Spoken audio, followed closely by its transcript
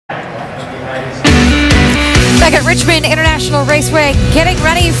Back at Richmond International Raceway, getting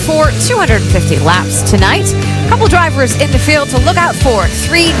ready for 250 laps tonight. A couple drivers in the field to look out for.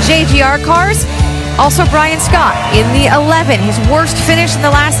 3 JGR cars. Also Brian Scott in the 11. His worst finish in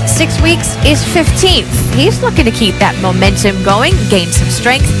the last 6 weeks is 15th. He's looking to keep that momentum going, gain some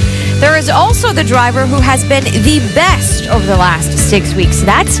strength. There is also the driver who has been the best over the last 6 weeks.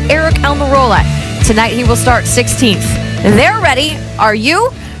 That's Eric Almirola. Tonight he will start 16th. They're ready. Are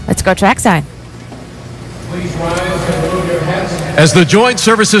you? Let's go trackside. Please rise and move your heads. As the Joint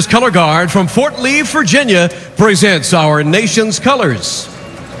Services Color Guard from Fort Lee, Virginia, presents our nation's colors.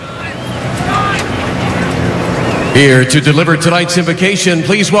 Here to deliver tonight's invocation,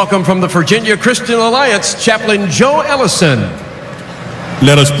 please welcome from the Virginia Christian Alliance, Chaplain Joe Ellison.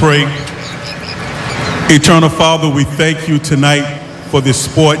 Let us pray. Eternal Father, we thank you tonight for this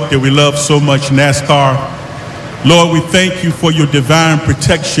sport that we love so much, NASCAR. Lord, we thank you for your divine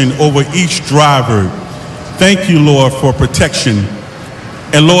protection over each driver. Thank you, Lord, for protection.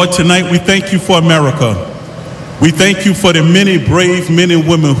 And Lord, tonight we thank you for America. We thank you for the many brave men and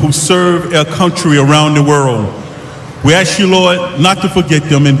women who serve our country around the world. We ask you, Lord, not to forget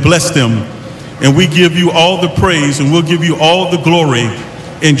them and bless them. And we give you all the praise and we'll give you all the glory.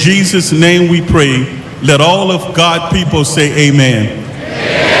 In Jesus' name we pray. Let all of God's people say amen.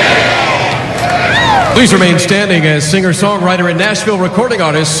 Please remain standing as singer-songwriter and Nashville recording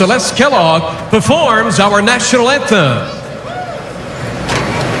artist Celeste Kellogg performs our national anthem.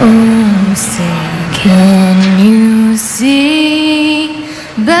 Oh, say, can you see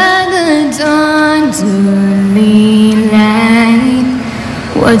by the dawn's early light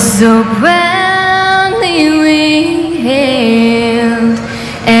what so proudly we hailed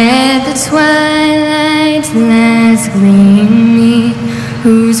at the twilight's last gleaming,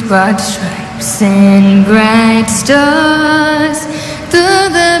 whose broad stripes and bright stars through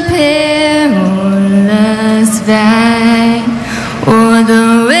the perilous fight o'er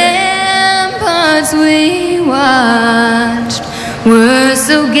the ramparts we watched were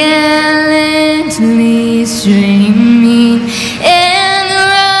so gallantly streaming, and the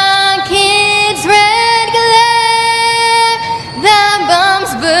rocket's red glare, the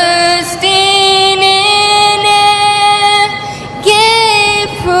bombs bursting in air, gave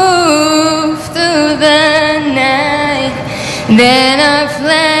proof through the night that our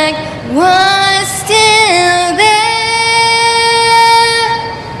flag was still there.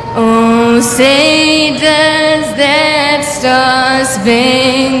 Oh, say does that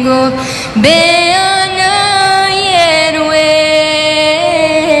star-spangled banner yet wave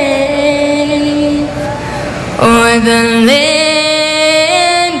o'er the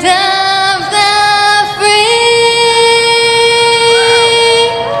land of the free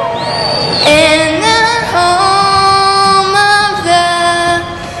and the home of the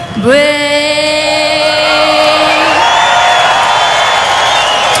brave?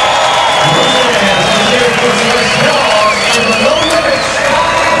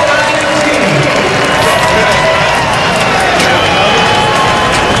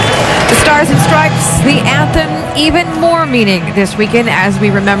 Stars and Stripes, the anthem, even more meaning this weekend as we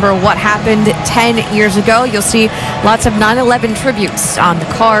remember what happened 10 years ago. You'll see lots of 9/11 tributes on the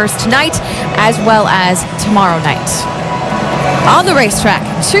cars tonight as well as tomorrow night. On the racetrack,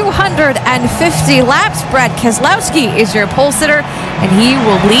 250 laps. Brad Keselowski is your pole sitter, and he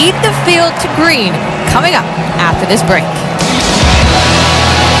will lead the field to green coming up after this break.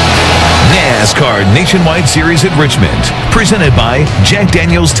 NASCAR Nationwide Series at Richmond, presented by Jack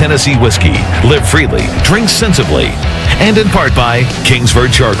Daniel's Tennessee Whiskey. Live freely, drink sensibly. And in part by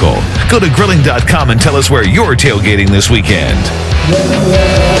Kingsford Charcoal. Go to grilling.com and tell us where you're tailgating this weekend.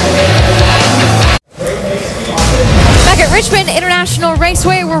 Back at Richmond International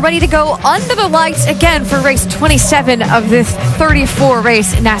Raceway, we're ready to go under the lights again for race 27 of this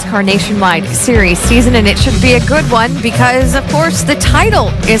 34-race NASCAR Nationwide Series season, and it should be a good one because, of course, the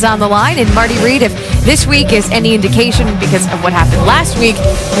title is on the line. And Marty Reed, if this week is any indication because of what happened last week,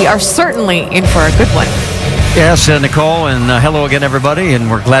 we are certainly in for a good one. Yes, Nicole, and hello again, everybody,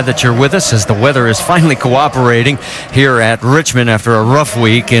 and we're glad that you're with us as the weather is finally cooperating here at Richmond after a rough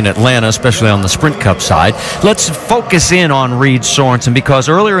week in Atlanta, especially on the Sprint Cup side. Let's focus in on Reed Sorensen because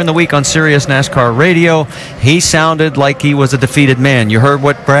earlier in the week on Sirius NASCAR Radio, he sounded like he was a defeated man. You heard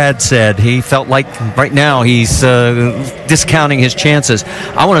what Brad said. He felt like right now he's discounting his chances.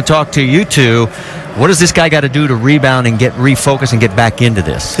 I want to talk to you two What does this guy got to do to rebound and get refocused and get back into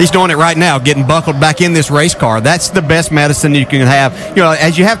this? He's doing it right now, getting buckled back in this race car. That's the best medicine you can have. You know,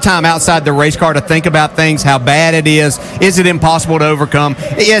 as you have time outside the race car to think about things, how bad it is it impossible to overcome?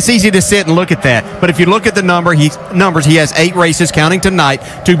 Yeah, it's easy to sit and look at that. But if you look at the numbers, he has 8 races counting tonight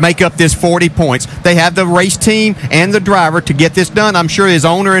to make up this 40 points. They have the race team and the driver to get this done. I'm sure his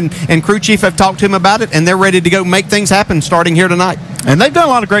owner and crew chief have talked to him about it, and they're ready to go make things happen starting here tonight. And they've done a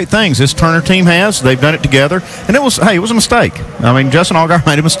lot of great things. This Turner team has. They've done it together. And it was a mistake. I mean, Justin Allgaier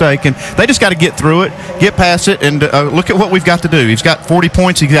made a mistake, and they just got to get through it, get past it, and look at what we've got to do. He's got 40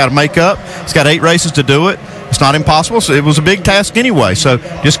 points he's got to make up. He's got 8 races to do it. It's not impossible. So it was a big task anyway. So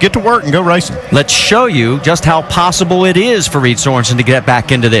just get to work and go racing. Let's show you just how possible it is for Reed Sorensen to get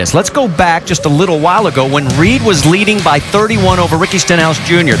back into this. Let's go back just a little while ago when Reed was leading by 31 over Ricky Stenhouse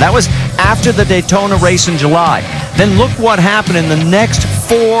Jr. That was after the Daytona race in July. Then look what happened in the next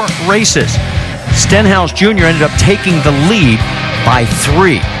 4 races. Stenhouse Jr. ended up taking the lead by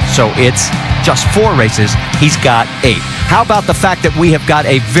 3. So it's just 4 races. He's got 8. How about the fact that we have got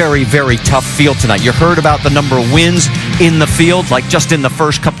a very, very tough field tonight? You heard about the number of wins in the field, like just in the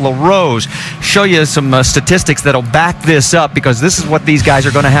first couple of rows. Show you some statistics that'll back this up, because this is what these guys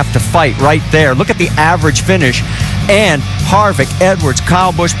are going to have to fight right there. Look at the average finish. And Harvick, Edwards,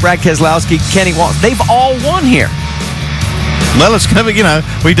 Kyle Busch, Brad Keselowski, Kenny Walton, they've all won here. Well, it's going to be,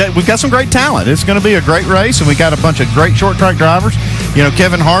 we've got some great talent. It's going to be a great race, and we got a bunch of great short track drivers. You know,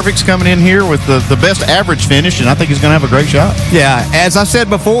 Kevin Harvick's coming in here with the best average finish, and I think he's going to have a great shot. Yeah, as I said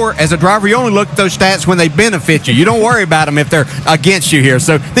before, as a driver, you only look at those stats when they benefit you. You don't worry about them if they're against you here.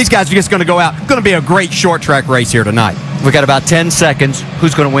 So these guys are just going to go out. It's going to be a great short track race here tonight. We got about 10 seconds.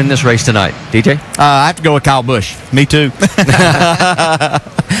 Who's going to win this race tonight? DJ? I have to go with Kyle Busch. Me too.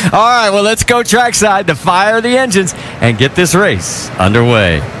 All right, well, let's go trackside to fire the engines and get this race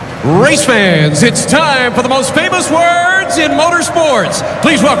underway. Race fans, it's time for the most famous words in motorsports.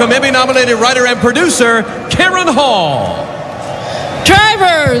 Please welcome Emmy-nominated writer and producer, Karen Hall.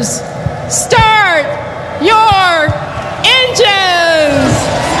 Drivers, start your engines!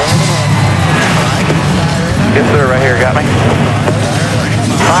 Yes, sir, right here, got me.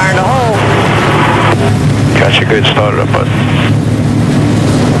 Fire in the hole. Got you good, started up, bud.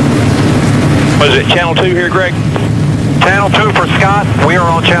 What is it, channel 2 here, Greg? Channel 2 for Scott. We are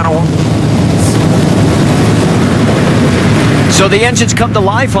on channel 1. So the engines come to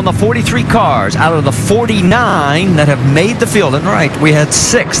life on the 43 cars out of the 49 that have made the field. And right, we had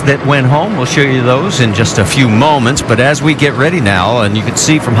 6 that went home. We'll show you those in just a few moments. But as we get ready now, and you can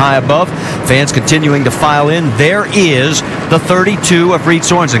see from high above, fans continuing to file in, there is the 32 of Reed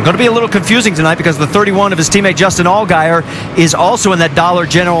Sorensen. Going to be a little confusing tonight because the 31 of his teammate Justin Allgaier is also in that Dollar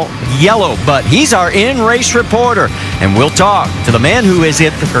General yellow. But he's our in-race reporter. And we'll talk to the man who is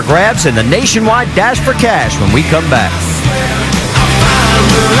it for grabs in the nationwide Dash for Cash when we come back.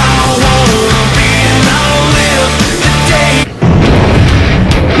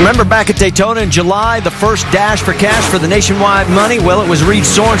 Remember back at Daytona in July, the first Dash for Cash for the nationwide money? Well, it was Reed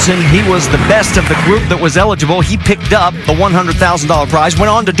Sorensen. He was the best of the group that was eligible. He picked up the $100,000 prize, went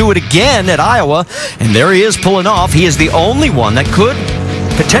on to do it again at Iowa, and there he is pulling off. He is the only one that could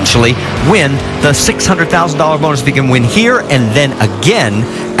potentially win the $600,000 bonus if he can win here and then again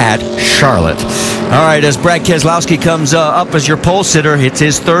at Charlotte. All right, as Brad Keselowski comes up as your pole sitter, it's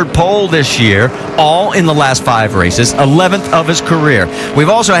his 3rd pole this year, all in the last 5 races, 11th of his career. We've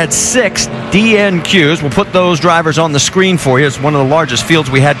also had 6 DNQs. We'll put those drivers on the screen for you. It's one of the largest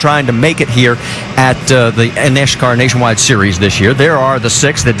fields we had trying to make it here at the NASCAR Nationwide Series this year. There are the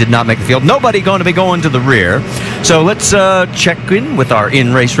 6 that did not make the field. Nobody going to be going to the rear. So let's check in with our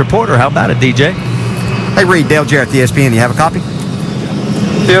in-race reporter. How about it, DJ? Hey, Reed, Dale Jarrett, the ESPN. You have a copy?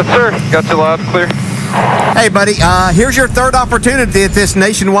 Yes, sir. Got you loud and clear. Hey, buddy, here's your 3rd opportunity at this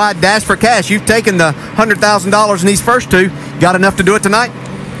nationwide Dash for Cash. You've taken the $100,000 in these first 2. Got enough to do it tonight?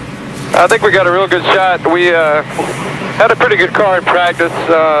 I think we got a real good shot. We had a pretty good car in practice.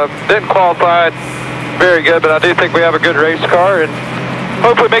 Didn't qualify very good, but I do think we have a good race car, and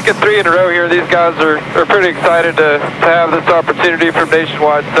hopefully make it 3 in a row here. These guys are pretty excited to have this opportunity from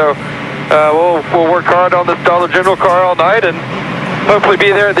Nationwide. So we'll work hard on this Dollar General car all night and hopefully be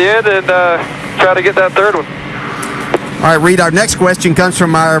there at the end and try to get that 3rd one. All right, Reed, our next question comes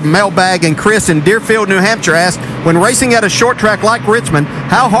from our mailbag, and Chris in Deerfield, New Hampshire asked, when racing at a short track like Richmond,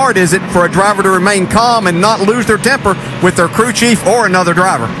 how hard is it for a driver to remain calm and not lose their temper with their crew chief or another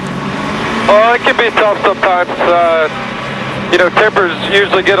driver? Well, it can be tough sometimes. You know, tempers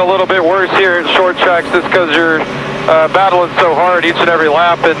usually get a little bit worse here at short tracks just because you're battling so hard each and every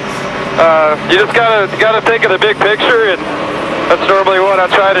lap, and you just gotta think of the big picture and That's normally what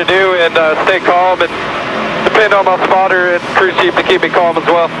I try to do, and stay calm and depend on my spotter and crew chief to keep me calm as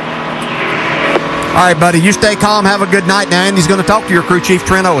well. All right, buddy, you stay calm. Have a good night now. Andy's going to talk to your crew chief,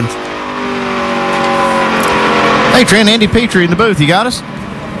 Trent Owens. Hey, Trent, Andy Petrie in the booth. You got us?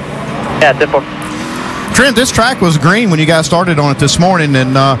 Yeah, 10-4. Trent, this track was green when you guys started on it this morning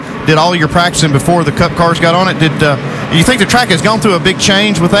and did all your practicing before the Cup cars got on it. Do you think the track has gone through a big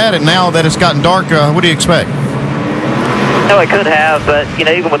change with that, and now that it's gotten dark, what do you expect? No, it could have, but,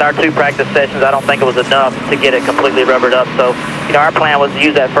 even with our 2 practice sessions, I don't think it was enough to get it completely rubbered up. So, our plan was to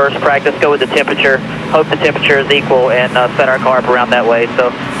use that first practice, go with the temperature, hope the temperature is equal, and set our car up around that way.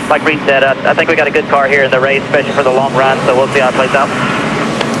 So, like Reed said, I think we got a good car here in the race, especially for the long run, so we'll see how it plays out.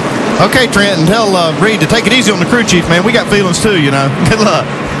 Okay, Trent, and tell Reed to take it easy on the crew chief, man. We got feelings too, Good luck.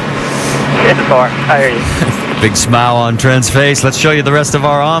 It's a car. I hear you. Big smile on Trent's face. Let's show you the rest of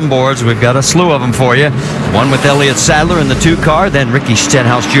our onboards. We've got a slew of them for you. One with Elliott Sadler in the 2 car, then Ricky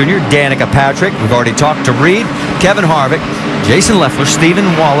Stenhouse Jr., Danica Patrick. We've already talked to Reed, Kevin Harvick, Jason Leffler, Stephen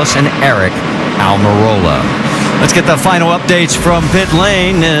Wallace, and Eric Almirola. Let's get the final updates from pit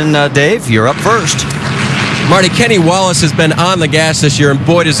lane. And Dave, you're up first. Marty, Kenny Wallace has been on the gas this year, and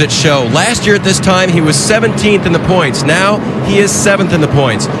boy, does it show. Last year at this time, he was 17th in the points. Now, he is 7th in the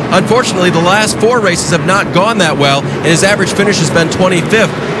points. Unfortunately, the last 4 races have not gone that well, and his average finish has been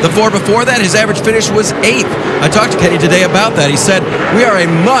 25th. The 4 before that, his average finish was 8th. I talked to Kenny today about that. He said, we are a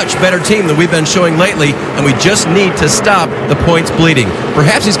much better team than we've been showing lately, and we just need to stop the points bleeding.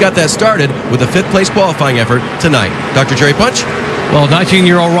 Perhaps he's got that started with a 5th-place qualifying effort tonight. Dr. Jerry Punch? Well,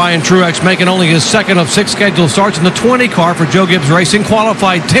 19-year-old Ryan Truex making only his 2nd of 6 scheduled starts in the 20 car for Joe Gibbs Racing,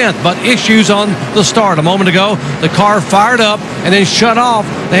 qualified 10th, but issues on the start. A moment ago, the car fired up and then shut off.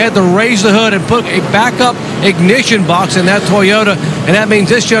 They had to raise the hood and put a backup ignition box in that Toyota, and that means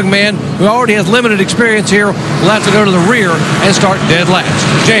this young man, who already has limited experience here, will have to go to the rear and start dead last.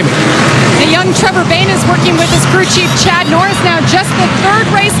 Jamie. The young Trevor Bayne is working with his crew chief, Chad Norris, now just the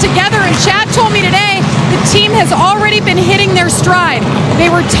 3rd race together, and Chad told me today the team has already been hitting their stride. They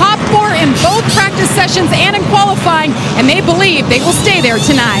were top 4 in both practice sessions and in qualifying, and they believe they will stay there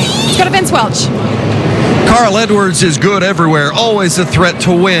tonight. Let's go to Vince Welch. Carl Edwards is good everywhere, always a threat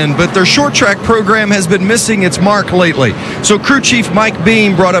to win, but their short track program has been missing its mark lately. So crew chief Mike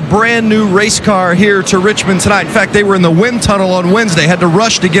Beam brought a brand new race car here to Richmond tonight. In fact, they were in the wind tunnel on Wednesday, had to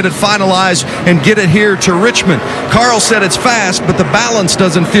rush to get it finalized and get it here to Richmond. Carl said it's fast, but the balance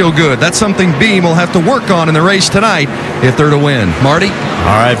doesn't feel good. That's something Beam will have to work on in the race tonight if they're to win. Marty?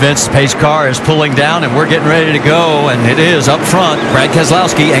 All right, Vince, the pace car is pulling down, and we're getting ready to go, and it is up front. Brad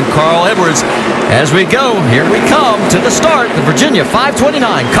Keselowski and Carl Edwards. As we go, here we come to the start. The Virginia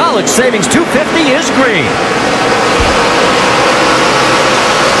 529 College Savings 250 is green.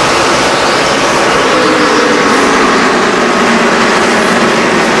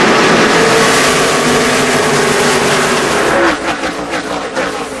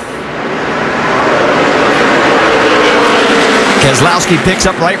 Keselowski picks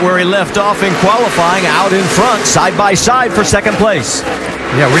up right where he left off in qualifying, out in front, side by side for 2nd place.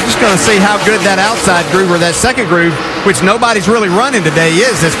 Yeah, we're just going to see how good that outside groove or that 2nd groove, which nobody's really running today,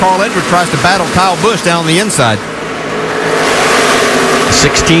 is as Carl Edwards tries to battle Kyle Busch down on the inside.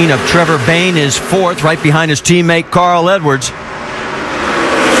 16 of Trevor Bayne is 4th, right behind his teammate Carl Edwards.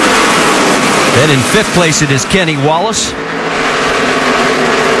 Then in 5th place it is Kenny Wallace.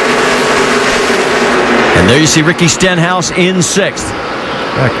 And there you see Ricky Stenhouse in 6th.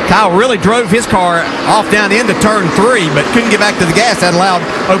 Kyle really drove his car off down into turn 3, but couldn't get back to the gas. That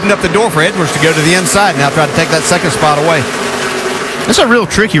opened up the door for Edwards to go to the inside. Now try to take that 2nd spot away. It's a real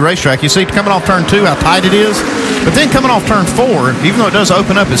tricky racetrack. You see coming off turn 2 how tight it is, but then coming off turn 4, even though it does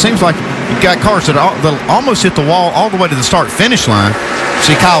open up, it seems like you've got cars that almost hit the wall all the way to the start-finish line.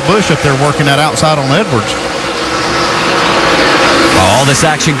 See Kyle Busch up there working that outside on Edwards. All this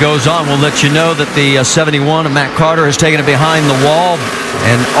action goes on. We'll let you know that the 71 of Matt Carter has taken it behind the wall.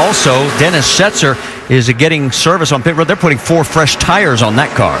 And also, Dennis Setzer is getting service on pit road. They're putting 4 fresh tires on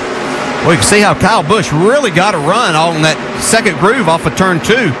that car. Well, you can see how Kyle Busch really got a run on that 2nd groove off of turn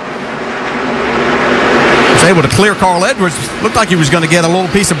 2. Was able to clear Carl Edwards. Looked like he was going to get a little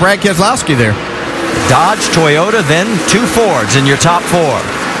piece of Brad Keselowski there. Dodge, Toyota, then 2 Fords in your top 4.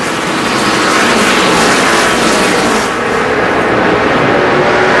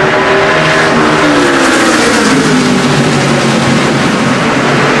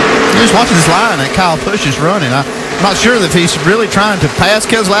 Just watching this line that Kyle Busch is running. I'm not sure if he's really trying to pass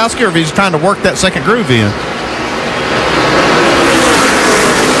Keselowski or if he's trying to work that 2nd groove in.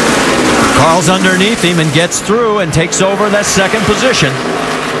 Carl's underneath him and gets through and takes over that 2nd position.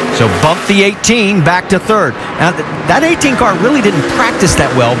 So bump the 18 back to third. Now, that 18 car really didn't practice that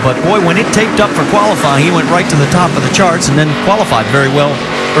well, but boy, when it taped up for qualifying, he went right to the top of the charts and then qualified very well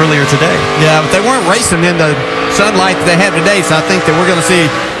earlier today. Yeah, but they weren't racing in the sunlight that they have today, so I think that we're going to see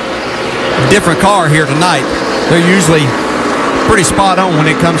a different car here tonight. They're usually pretty spot on when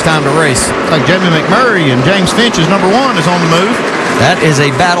it comes time to race. Like Jamie McMurray and James Finch's number 1 is on the move. That is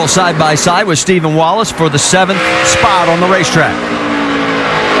a battle side-by-side with Stephen Wallace for the 7th spot on the racetrack.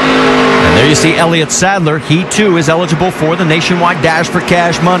 And there you see Elliott Sadler. He, too, is eligible for the Nationwide Dash for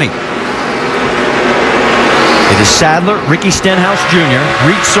Cash money. It is Sadler, Ricky Stenhouse Jr.,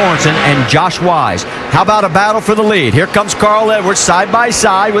 Reed Sorensen, and Josh Wise. How about a battle for the lead? Here comes Carl Edwards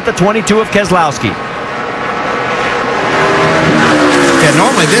side-by-side with the 22 of Keselowski. Yeah,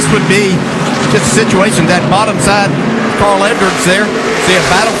 normally this would be just a situation that bottom side, Carl Edwards there. See a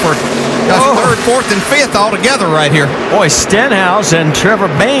battle for third, fourth, and fifth all together right here. Boy, Stenhouse and Trevor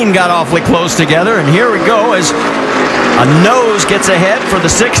Bayne got awfully close together, and here we go as a nose gets ahead for the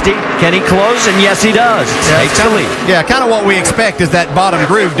 60. Can he close? And yes, he does. Takes the lead. Yeah, kind of what we expect is that bottom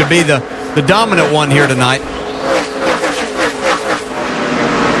groove to be the dominant one here tonight.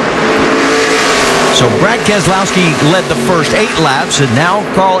 So Brad Keselowski led the first 8 laps, and now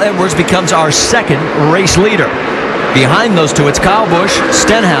Carl Edwards becomes our second race leader. Behind those two, it's Kyle Busch,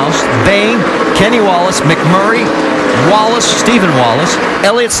 Stenhouse, Bayne, Kenny Wallace, McMurray, Wallace, Stephen Wallace,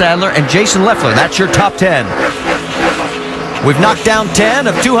 Elliott Sadler, and Jason Leffler. That's your top 10. We've knocked down 10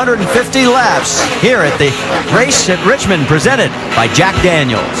 of 250 laps here at the race at Richmond, presented by Jack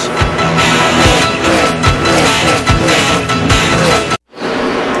Daniels.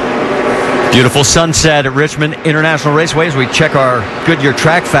 Beautiful sunset at Richmond International Raceway as we check our Goodyear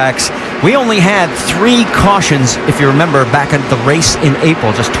track facts. We only had 3 cautions, if you remember, back at the race in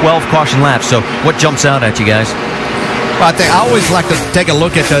April. Just 12 caution laps. So what jumps out at you guys? Well, I always like to take a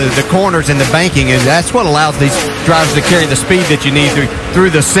look at the corners and the banking, and that's what allows these drivers to carry the speed that you need through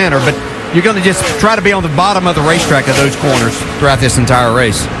the center. But you're going to just try to be on the bottom of the racetrack of those corners throughout this entire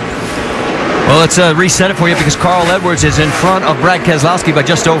race. Well, let's reset it for you because Carl Edwards is in front of Brad Keselowski by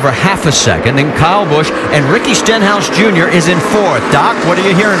just over half a second. Then Kyle Busch and Ricky Stenhouse Jr. is in 4th. Doc, what are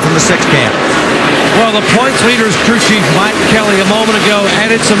you hearing from the 6th camp? Well, the points leader's crew chief Mike Kelly a moment ago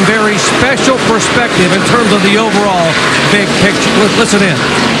added some very special perspective in terms of the overall big picture. Listen in.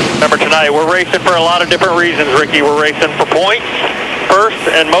 Remember, tonight we're racing for a lot of different reasons, Ricky. We're racing for points first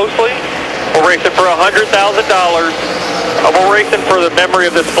and mostly. We're racing for $100,000. We're racing for the memory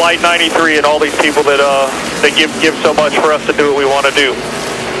of this Flight 93 and all these people that give so much for us to do what we want to do.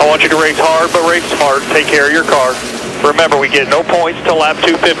 I want you to race hard, but race smart. Take care of your car. Remember, we get no points till lap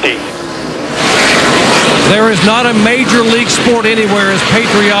 250. There is not a major league sport anywhere as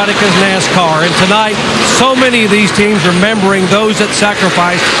patriotic as NASCAR. And tonight, so many of these teams remembering those that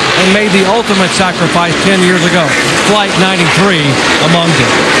sacrificed and made the ultimate sacrifice 10 years ago. Flight 93 among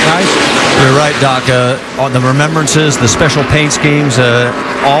them. Guys? You're right, Doc. On the remembrances, the special paint schemes,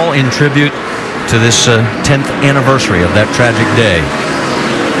 all in tribute to this 10th anniversary of that tragic day.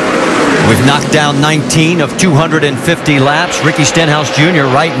 We've knocked down 19 of 250 laps. Ricky Stenhouse Jr.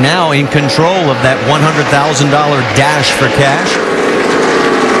 right now in control of that $100,000 dash for cash.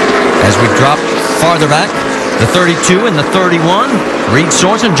 As we drop farther back, the 32 and the 31. Reed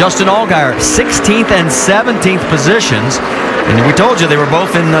Sorensen, Justin Allgaier, 16th and 17th positions. And we told you they were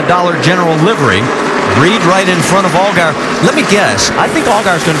both in the Dollar General livery. Reed right in front of Allgaier. Let me guess. I think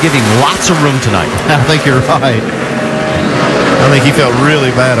Allgaier's going to give him lots of room tonight. I think you're right. I think he felt really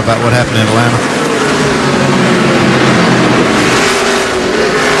bad about what happened in Atlanta.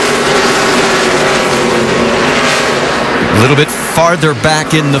 A little bit farther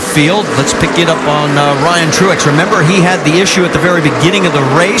back in the field. Let's pick it up on Ryan Truex. Remember, he had the issue at the very beginning of the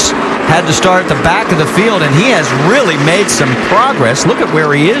race. Had to start at the back of the field, and he has really made some progress. Look at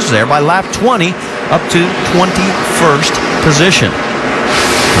where he is there by lap 20 up to 21st position.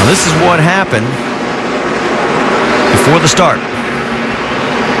 Now, this is what happened before the start.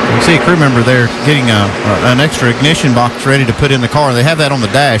 You see a crew member there getting an extra ignition box ready to put in the car. They have that on the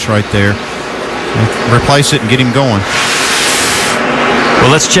dash right there. Replace it and get him going. Well,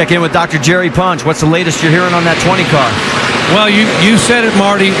 let's check in with Dr. Jerry Punch. What's the latest you're hearing on that 20 car? Well, you said it,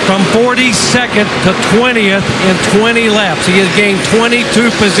 Marty. From 42nd to 20th in 20 laps. He has gained 22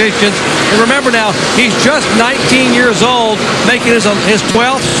 positions. And remember now, he's just 19 years old, making his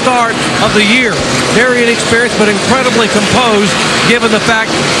 12th start of the year. Very inexperienced, but incredibly composed, given the fact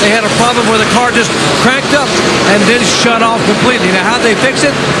they had a problem where the car just cranked up and then shut off completely. Now, how'd they fix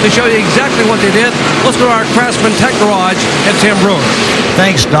it? To show you exactly what they did, let's go to our Craftsman Tech Garage and Tim Brewer.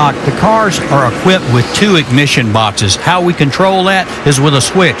 Thanks, Doc. The cars are equipped with 2 ignition boxes. How we control that is with a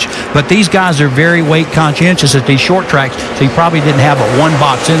switch. But these guys are very weight conscientious at these short tracks, so you probably didn't have but one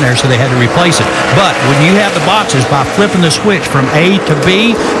box in there, so they had to replace it. But when you have the boxes, by flipping the switch from A to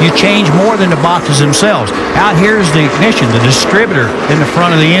B, you change more than the boxes themselves. Out here is the ignition, the distributor in the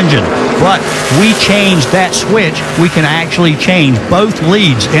front of the engine. But we changed that switch. We can actually change both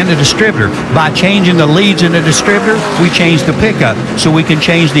leads in the distributor. By changing the leads in the distributor, we change the pickup. So we can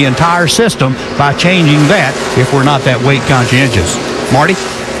change the entire system by changing that if we're not that weight conscientious. Marty?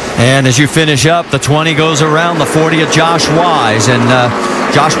 And as you finish up, the 20 goes around the 40 of Josh Wise. And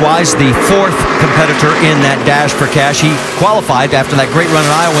Josh Wise, the fourth competitor in that Dash for Cash. He qualified after that great run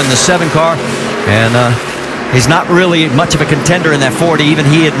in Iowa in the 7 car. And he's not really much of a contender in that 40. Even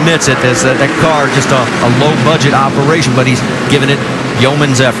he admits it. As that car just a low-budget operation, but he's given it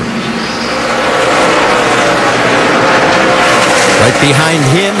yeoman's effort. Right behind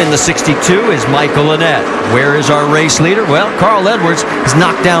him in the 62 is Michael Annett. Where is our race leader? Well, Carl Edwards has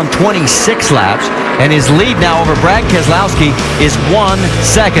knocked down 26 laps, and his lead now over Brad Keselowski is 1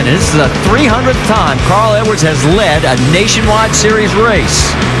 second. And this is the 300th time Carl Edwards has led a Nationwide Series race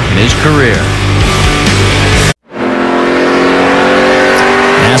in his career.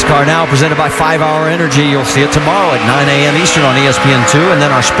 NASCAR now presented by 5-Hour Energy. You'll see it tomorrow at 9 a.m. Eastern on ESPN2. And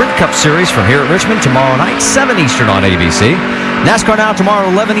then our Sprint Cup Series from here at Richmond tomorrow night, 7 Eastern on ABC. NASCAR Now tomorrow,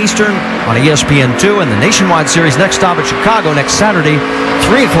 11 Eastern on ESPN2. And the Nationwide Series next stop at Chicago next Saturday,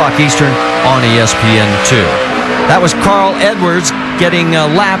 3 o'clock Eastern on ESPN2. That was Carl Edwards getting a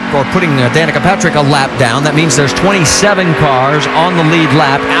lap, or putting Danica Patrick a lap down. That means there's 27 cars on the lead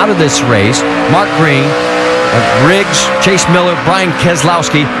lap out of this race. Mark Green, Riggs, Chase Miller, Brian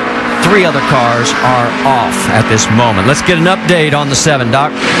Keselowski. 3 other cars are off at this moment. Let's get an update on the 7,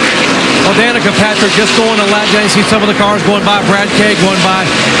 Doc. Well, Danica Patrick just going a lap down. You see some of the cars going by, Brad K going by.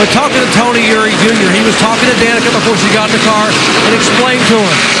 But talking to Tony Eury Jr., he was talking to Danica before she got in the car and explained to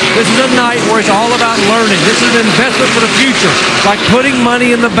her, this is a night where it's all about learning. This is an investment for the future. Like putting money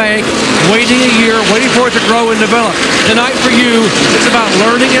in the bank, waiting a year, waiting for it to grow and develop. Tonight for you, it's about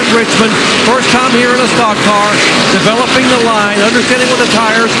learning at Richmond. First time here in a stock car, developing the line, understanding what the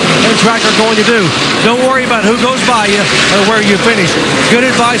tires and track are going to do. Don't worry about who goes by you or where you finish. Good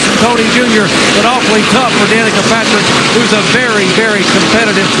advice from Tony Jr., but awfully tough for Danica Patrick, who's a very, very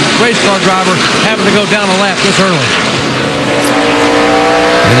competitive race car driver, having to go down a lap this early.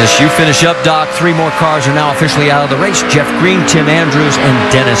 And as you finish up, Doc, 3 more cars are now officially out of the race. Jeff Green, Tim Andrews,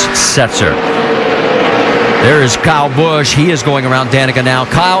 and Dennis Setzer. There is Kyle Busch. He is going around Danica now.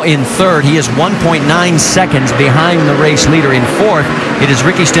 Kyle in 3rd. He is 1.9 seconds behind the race leader in 4th. It is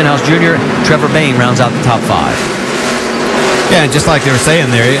Ricky Stenhouse Jr. Trevor Bayne rounds out the top 5. Yeah, just like they were saying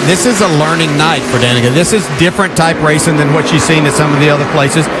there, this is a learning night for Danica. This is different type racing than what she's seen at some of the other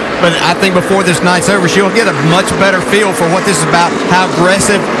places. But I think before this night's over, she'll get a much better feel for what this is about, how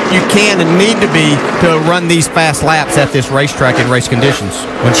aggressive you can and need to be to run these fast laps at this racetrack in race conditions.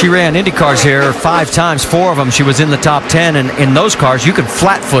 When she ran Indy cars here 5 times, 4 of them, she was in the top 10. And in those cars, you could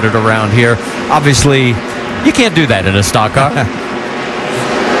flat-foot it around here. Obviously, you can't do that in a stock car.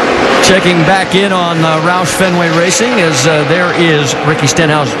 Checking back in on Roush Fenway Racing as there is Ricky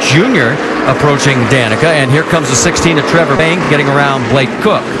Stenhouse Jr. approaching Danica. And here comes the 16 of Trevor Bayne getting around Blake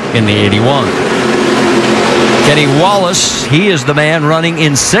Cook in the 81. Kenny Wallace, he is the man running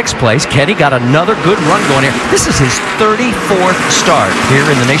in 6th place. Kenny got another good run going here. This is his 34th start here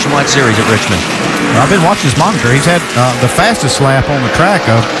in the Nationwide Series at Richmond. I've been watching his monitor. He's had the fastest lap on the track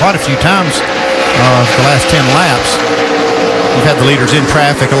quite a few times the last 10 laps. We've had the leaders in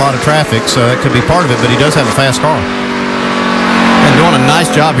traffic, a lot of traffic, so that could be part of it, but he does have a fast car. And doing a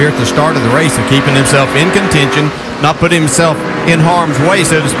nice job here at the start of the race of keeping himself in contention, not putting himself in harm's way,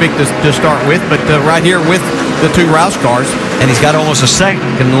 so to speak, to start with, but right here with the 2 Roush cars. And he's got almost a second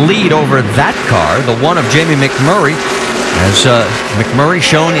lead over that car, the one of Jamie McMurray, as McMurray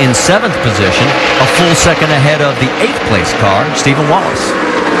shown in 7th position, a full second ahead of the 8th place car, Stephen Wallace.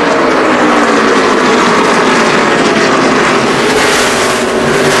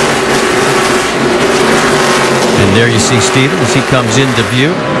 And there you see Stephen as he comes into view.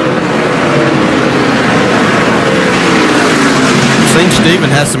 Seen Stephen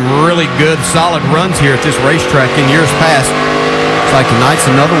has some really good, solid runs here at this racetrack in years past. Looks like tonight's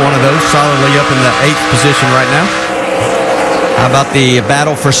another one of those, solidly up in the 8th position right now. How about the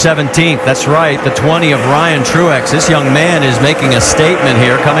battle for 17th? That's right, the 20 of Ryan Truex. This young man is making a statement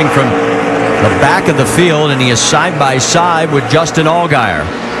here, coming from the back of the field, and he is side by side with Justin Allgaier.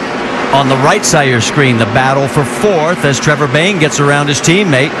 On the right side of your screen, the battle for 4th as Trevor Bayne gets around his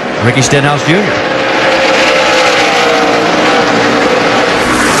teammate, Ricky Stenhouse Jr.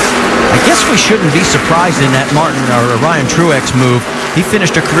 I guess probably shouldn't be surprised in that Ryan Truex move. He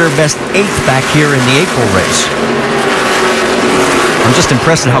finished a career best 8th back here in the April race. I'm just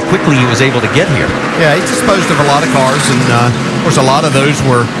impressed at how quickly he was able to get here. Yeah, he disposed of a lot of cars, and of course a lot of those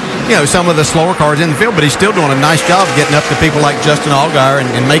were, some of the slower cars in the field, but he's still doing a nice job getting up to people like Justin Allgaier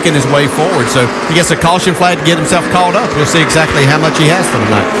and making his way forward. So he gets a caution flag to get himself called up. We'll see exactly how much he has for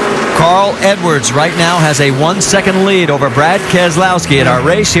tonight. Carl Edwards right now has a 1-second lead over Brad Keselowski at our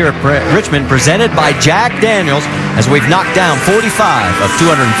race here at Richmond, presented by Jack Daniels, as we've knocked down 45 of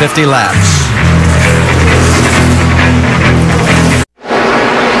 250 laps.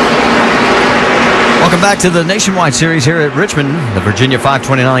 Welcome back to the Nationwide Series here at Richmond, the Virginia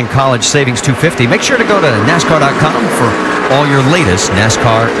 529 College Savings 250. Make sure to go to NASCAR.com for all your latest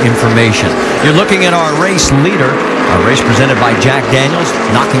NASCAR information. You're looking at our race leader, our race presented by Jack Daniels,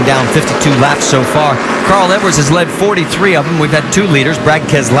 knocking down 52 laps so far. Carl Edwards has led 43 of them. We've had 2 leaders. Brad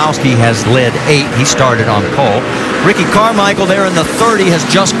Keselowski has led 8. He started on pole. Ricky Carmichael there in the 30 has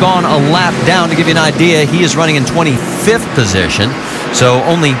just gone a lap down. To give you an idea, he is running in 25th position. So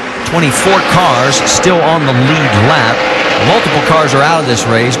only 24 cars still on the lead lap. Multiple cars are out of this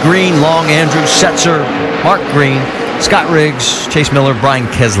race. Green, Long, Andrews, Setzer, Mark Green, Scott Riggs, Chase Miller, Brian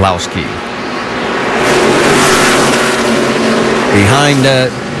Keselowski. Behind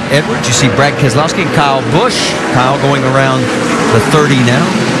Edwards, you see Brad Keselowski and Kyle Busch. Kyle going around the 30 now.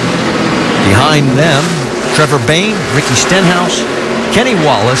 Behind them, Trevor Bayne, Ricky Stenhouse, Kenny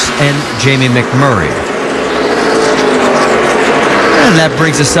Wallace, and Jamie McMurray. And that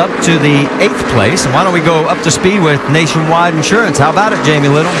brings us up to the 8th place. And why don't we go up to speed with Nationwide Insurance? How about it, Jamie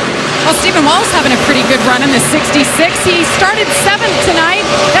Little? Well, Stephen Wallace having a pretty good run in the 66. He started 7th tonight.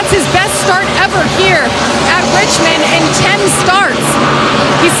 That's his best start ever here at Richmond in 10 starts.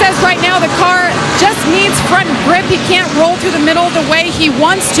 He says right now the car just needs front grip. He can't roll through the middle the way he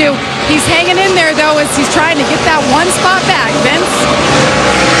wants to. He's hanging in there, though, as he's trying to get that one spot back. Vince?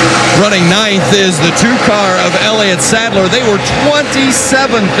 Running 9th is the 2 car of Elliott Sadler. They were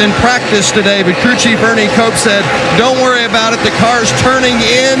 27th in practice today, but crew chief Ernie Cope said, don't worry about it. The car's turning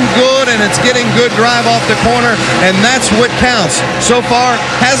in good, and it's getting good drive off the corner, and that's what counts. So far,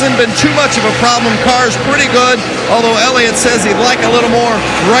 hasn't been too much of a problem. Car's pretty good, although Elliott says he'd like a little more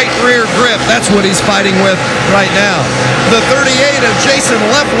right rear grip. That's what he's fighting with right now. The 38 of Jason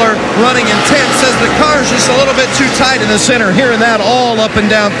Leffler running in 10th says the car's just a little bit too tight in the center. Hearing that all up and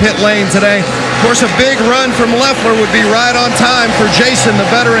down pit lane today. Of course, a big run from Leffler would be right on time for Jason, the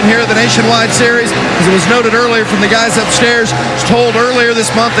veteran here at the Nationwide Series. As it was noted earlier from the guys upstairs, was told earlier this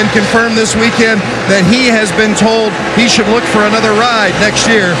month and confirmed this weekend that he has been told he should look for another ride next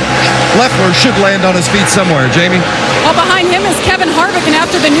year. Leffler should land on his feet somewhere. Jamie? Well, behind him is Kevin Harvick, and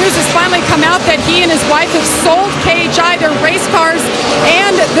after the news has finally come out that he and his wife have sold KHI their race cars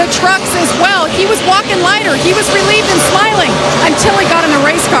and the trucks as well, he was walking lighter. He was relieved and smiling until he got in the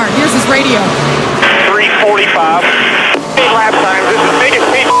race car. Here's his radio. 3:45. 8 lap times. This is the biggest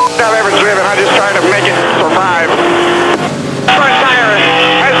speed I've ever driven. I'm just trying to make it survive. Front tire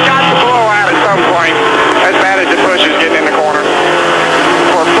has got to blow out at some point. As bad as the push is getting in the corner.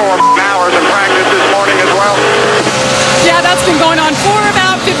 For 4 hours of practice this morning as well. Yeah, that's been going on for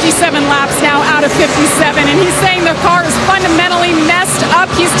about 57 laps now out of 57, and he's saying the car is fundamentally messed up.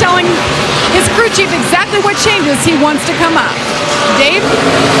 He's telling his crew chief exactly what changes he wants to come up. Dave?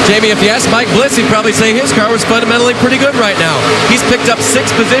 Jamie, if you ask Mike Bliss, he'd probably say his car was fundamentally pretty good right now. He's picked up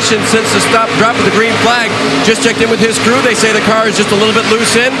 6 positions since the drop of the green flag. Just checked in with his crew. They say the car is just a little bit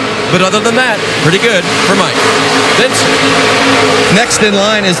loose in, but other than that, pretty good for Mike. Vince? Next in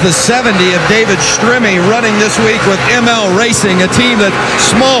line is the 70 of David Strimme, running this week with ML Racing, a team that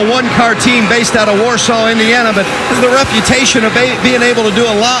small 1-car team based out of Warsaw, Indiana, but has the reputation of being able to do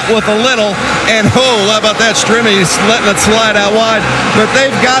a lot with a little. And how about that? Strimme letting it slide out wide, but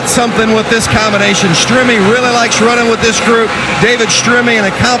they've got something with this combination. Strimme really likes running with this group. David Strimme, an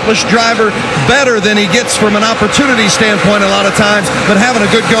accomplished driver, better than he gets from an opportunity standpoint a lot of times, but having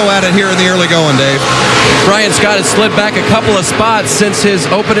a good go at it here in the early going, Dave. Brian Scott has slid back a couple of spots since his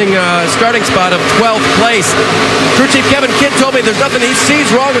opening starting spot of 12th place. Crew Chief Kevin Kidd told me there's nothing he sees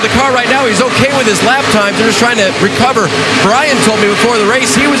wrong with the car right now. He's okay with his lap times. They're just trying to recover. Brian told me before the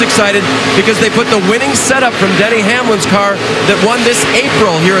race he was excited because they put the winning same setup from Denny Hamlin's car that won this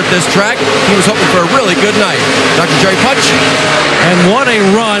April here at this track. He was hoping for a really good night. Dr. Jerry Punch. And what a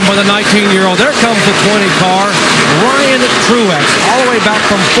run by the 19-year-old. There comes the 20 car, Ryan Truex, all the way back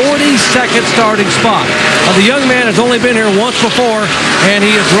from 42nd starting spot. The young man has only been here once before, and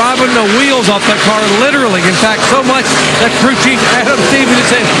he is driving the wheels off that car literally. In fact, so much that crew chief Adam Stevens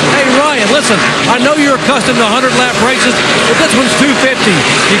said, "Hey, Ryan, listen, I know you're accustomed to 100-lap races, but this one's 250.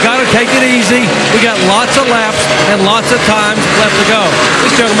 You got to take it easy. We got lots of laps and lots of times left to go."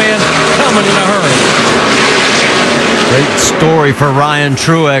 This young man coming in a hurry. Great story for Ryan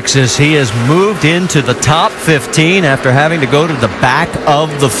Truex as he has moved into the top 15 after having to go to the back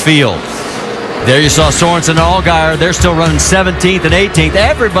of the field. There you saw Sorensen and Allgaier. They're still running 17th and 18th.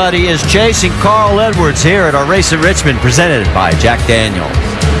 Everybody is chasing Carl Edwards here at our race at Richmond, presented by Jack Daniels.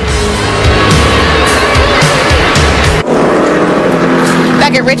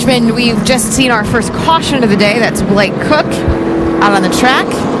 Back at Richmond, we've just seen our first caution of the day. That's Blake Cook out on the track,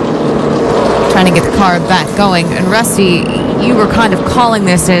 trying to get the car back going. And Rusty, you were kind of calling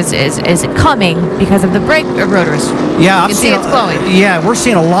this as it coming because of the brake rotors. Yeah, you can see it's glowing. Yeah, we're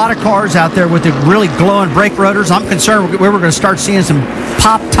seeing a lot of cars out there with the really glowing brake rotors. I'm concerned we were going to start seeing some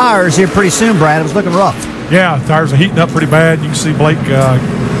pop tires here pretty soon, Brad. It was looking rough. Yeah, tires are heating up pretty bad. You can see Blake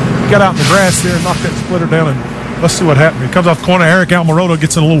got out in the grass there and knocked that splitter down, and let's see what happened. He comes off the corner. Eric Almiroto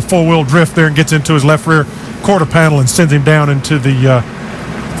gets in a little four-wheel drift there and gets into his left rear quarter panel and sends him down into the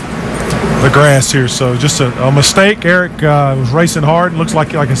grass here. So just a mistake. Eric was racing hard. Looks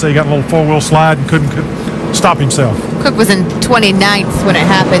like I say, he got a little four-wheel slide and couldn't stop himself. Cook was in 29th when it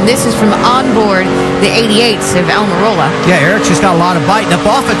happened. This is from onboard the 88s of Almirola. Yeah, Eric's just got a lot of biting up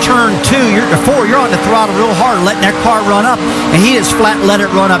off of turn 4. You're on the throttle real hard, letting that car run up, and he just flat let it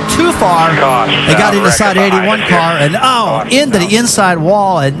run up too far. They got in the side 81 car, and into the inside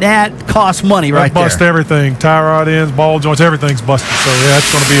wall, and that cost money right there. Bust everything. Tie rod ends, ball joints, everything's busted. So yeah,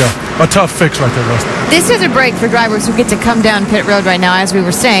 it's going to be a tough fix right there, Rusty. This is a break for drivers who get to come down pit road right now. As we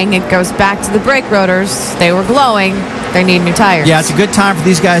were saying, it goes back to the brake rotors. They were glowing. They need new tires. Yeah, it's a good time for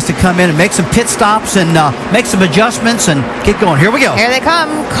these guys to come in and make some pit stops and make some adjustments and get going. Here we go. Here they come.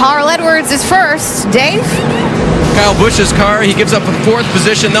 Carl Edwards is first. Dave? Kyle Busch's car, he gives up a 4th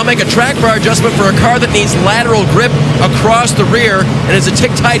position. They'll make a track bar adjustment for a car that needs lateral grip across the rear and is a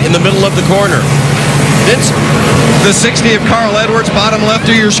tick tight in the middle of the corner. Vince? The 60 of Carl Edwards, bottom left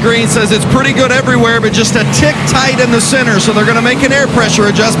of your screen, says it's pretty good everywhere, but just a tick tight in the center, so they're going to make an air pressure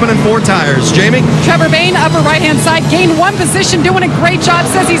adjustment in 4 tires. Jamie? Trevor Bayne, upper right-hand side, gained 1 position, doing a great job.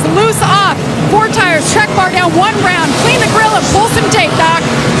 Says he's loose off. 4 tires, track bar down 1 round. Clean the grill and pull some tape, Doc.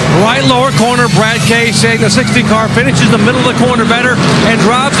 Right lower corner, Brad Kay saying the 60 car finishes the middle of the corner better and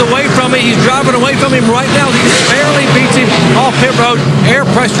drives away from it. He's driving away from him right now. He barely beats him off pit road. Air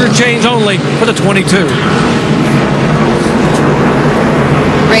pressure change only for the 22.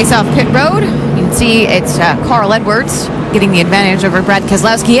 Race off pit road. You can see it's Carl Edwards getting the advantage over Brad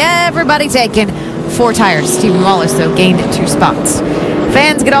Keselowski. Everybody taking 4 tires. Stephen Wallace, though, gained 2 spots.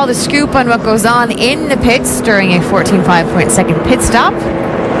 Fans get all the scoop on what goes on in the pits during a 14.5-second pit stop.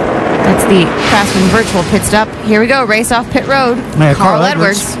 That's the Craftsman virtual pit stop. Here we go. Race off pit road. Yeah, Carl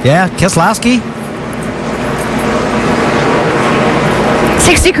Edwards. Yeah, Keselowski.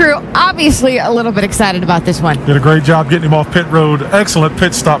 60 crew, obviously a little bit excited about this one. Did a great job getting him off pit road. Excellent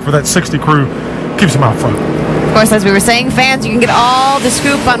pit stop for that 60 crew. Keeps him out front. Of course, as we were saying, fans, you can get all the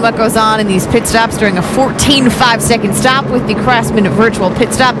scoop on what goes on in these pit stops during a 14.5-second stop with the Craftsman virtual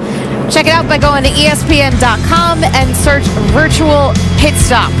pit stop. Check it out by going to ESPN.com and search virtual pit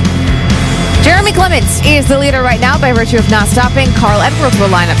stop. Jeremy Clements is the leader right now by virtue of not stopping. Carl Edwards will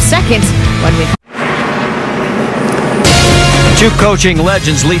line up second when we... 2 coaching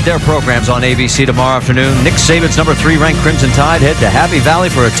legends lead their programs on ABC tomorrow afternoon. Nick Saban's number 3 ranked Crimson Tide head to Happy Valley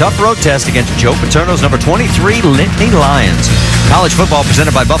for a tough road test against Joe Paterno's number 23 Nittany Lions. College football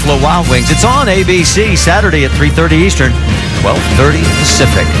presented by Buffalo Wild Wings. It's on ABC Saturday at 3:30 Eastern, 12:30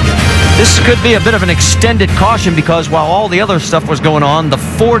 Pacific. This could be a bit of an extended caution because while all the other stuff was going on, the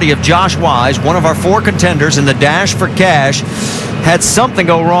 40 of Josh Wise, one of our 4 contenders in the Dash for Cash, had something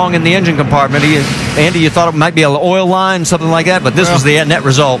go wrong in the engine compartment. Andy, you thought it might be an oil line, something like that, but this was the net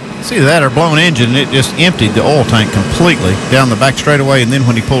result. See that, or blown engine, it just emptied the oil tank completely down the back straightaway, and then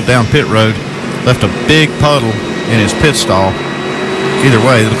when he pulled down pit road, left a big puddle in his pit stall. Either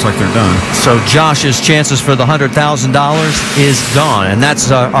way, it looks like they're done. So Josh's chances for the $100,000 is gone, and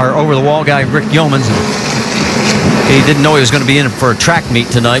that's our over-the-wall guy, Rick Yeomans. He didn't know he was going to be in for a track meet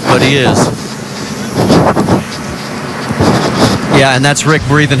tonight, but he is. Yeah, and that's Rick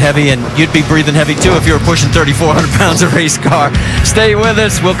breathing heavy, and you'd be breathing heavy too if you were pushing 3,400 pounds of race car. Stay with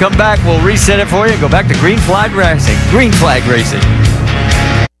us. We'll come back. We'll reset it for you. Go back to Green Flag Racing. Green Flag Racing.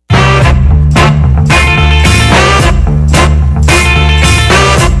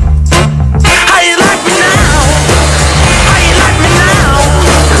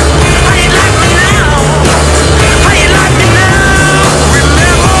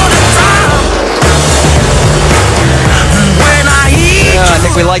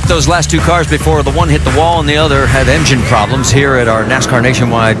 We liked those last two cars before the one hit the wall and the other had engine problems here at our NASCAR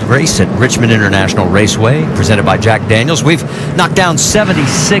Nationwide race at Richmond International Raceway, presented by Jack Daniels. We've knocked down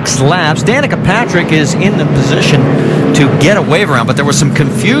 76 laps. Danica Patrick is in the position to get a wave around, but there was some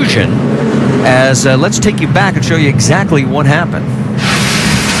confusion as let's take you back and show you exactly what happened.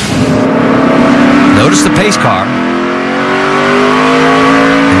 Notice the pace car.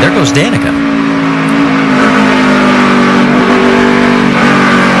 And there goes Danica.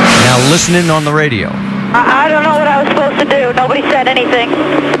 Now listening on the radio. I don't know what I was supposed to do. Nobody said anything.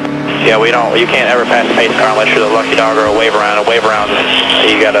 Yeah, you can't ever pass a pace car unless you're the lucky dog or a wave around. A wave around,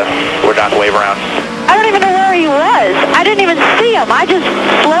 we're not the wave around. I don't even know where he was. I didn't even see him. I just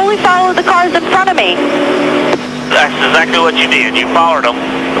slowly followed the cars in front of me. That's exactly what you did. You followed them.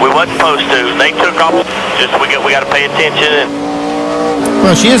 We wasn't supposed to. They took off. We got to pay attention.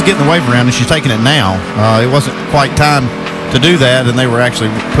 Well, she is getting the wave around, and she's taking it now. It wasn't quite time to do that, and they were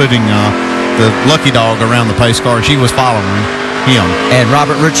actually putting the lucky dog around the pace car. She was following him. And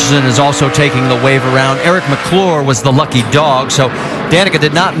Robert Richardson is also taking the wave around. Eric McClure was the lucky dog. So Danica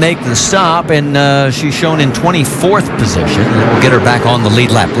did not make the stop, and she's shown in 24th position. And we'll get her back on the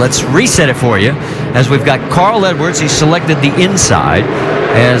lead lap. Let's reset it for you as we've got Carl Edwards. He selected the inside.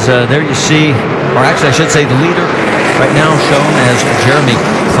 As there you see, or actually I should say the leader right now shown as Jeremy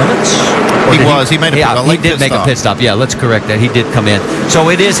Clements. He made he did make a pit stop. Yeah, let's correct that. He did come in. So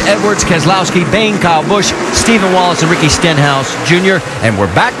it is Edwards, Keselowski, Bain, Kyle Busch, Stephen Wallace, and Ricky Stenhouse Jr. And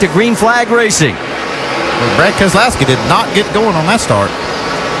we're back to Green Flag Racing. Well, Brad Keselowski did not get going on that start.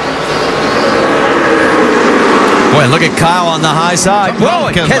 Boy, look at Kyle on the high side. Whoa,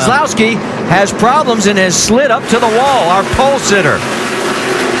 and Keselowski has problems and has slid up to the wall. Our pole sitter.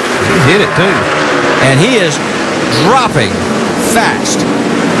 He hit it too. And he is dropping fast.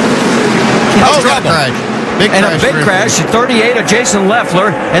 Got a crash. A big crash, the 38 of Jason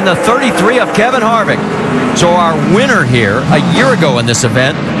Leffler and the 33 of Kevin Harvick. So our winner here a year ago in this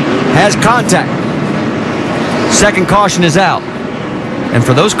event has contact. Second caution is out. And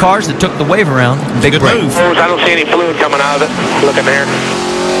for those cars that took the wave around, big break. I don't see any fluid coming out of it. Looking there.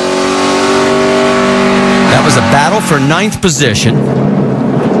 That was a battle for 9th position.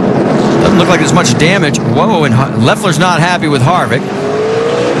 Doesn't look like there's much damage. Whoa, and Leffler's not happy with Harvick.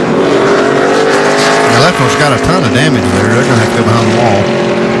 Leffler's got a ton of damage there. They're going to have to go behind the wall.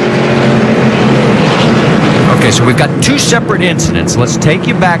 Okay, so we've got two separate incidents. Let's take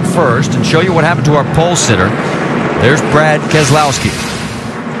you back first and show you what happened to our pole sitter. There's Brad Keselowski.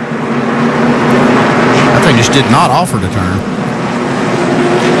 That thing just did not offer to turn.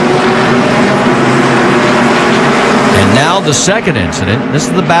 And now the second incident. This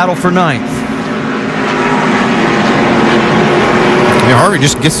is the battle for 9th. Harvey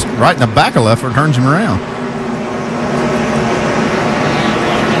just gets right in the back of Leffler and turns him around.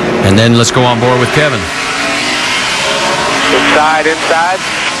 And then let's go on board with Kevin. Inside.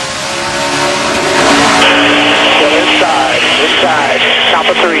 Still inside. Top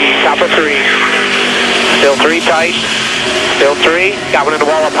of three. Still 3 tight. Still 3. Got one in the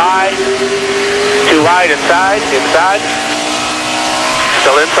wall up high. 2 wide inside.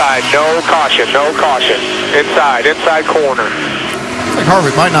 Still inside. No caution. Inside corner. I think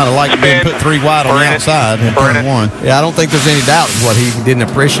Harvick might not have liked being put 3 wide on the outside in turn 1. Yeah, I don't think there's any doubt what he didn't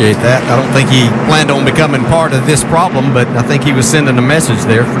appreciate that. I don't think he planned on becoming part of this problem, but I think he was sending a message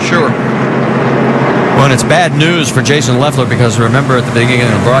there for sure. Well, and it's bad news for Jason Leffler because remember at the beginning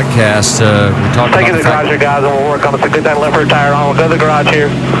of the broadcast, we talked about the garage here, guys, and we'll work on it. So get that Leffler tire on. We'll go to the garage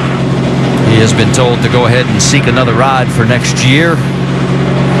here. He has been told to go ahead and seek another ride for next year.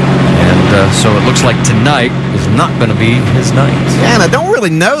 And so it looks like tonight is not going to be his night. Yeah, and I don't really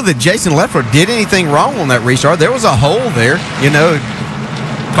know that Jason Leffler did anything wrong on that restart. There was a hole there,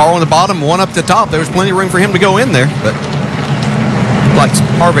 car on the bottom, one up the top. There was plenty of room for him to go in there, but like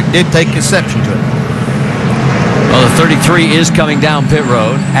Harvick did take exception to it. Well, the 33 is coming down pit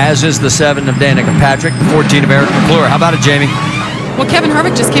road, as is the 7 of Danica Patrick, the 14 of Eric McClure. How about it, Jamie? Well, Kevin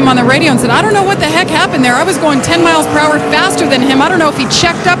Harvick just came on the radio and said, I don't know what the heck happened there. I was going 10 miles per hour faster than him. I don't know if he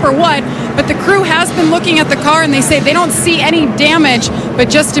checked up or what, but the crew has been looking at the car and they say they don't see any damage, but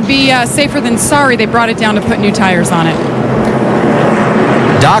just to be safer than sorry, they brought it down to put new tires on it.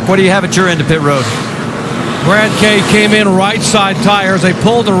 Doc, what do you have at your end of pit road? Brad Kay came in right side tires. They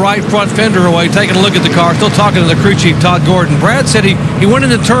pulled the right front fender away, taking a look at the car, still talking to the crew chief, Todd Gordon. Brad said he went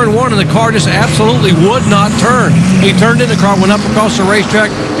into turn one and the car just absolutely would not turn. He turned in, the car went up across the racetrack,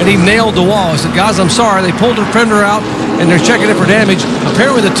 and he nailed the wall. I said, guys, I'm sorry. They pulled the fender out, and they're checking it for damage.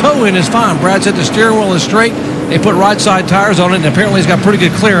 Apparently the toe in is fine. Brad said the steering wheel is straight. They put right side tires on it, and apparently he's got pretty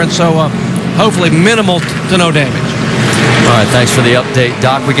good clearance, so hopefully minimal to no damage. All right, thanks for the update,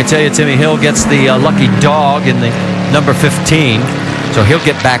 Doc. We can tell you Timmy Hill gets the lucky dog in the number 15, so he'll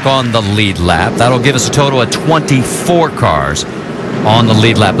get back on the lead lap. That'll give us a total of 24 cars on the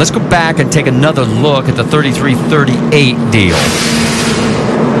lead lap. Let's go back and take another look at the 33-38 deal.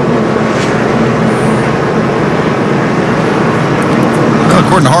 Well,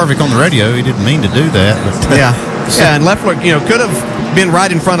 according to Harvick on the radio, he didn't mean to do that. But yeah, and Leffler, could have been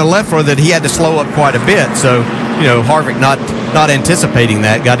right in front of Leffler that he had to slow up quite a bit. So, Harvick not anticipating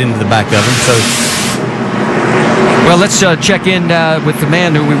that, got into the back of him. So, well, let's check in with the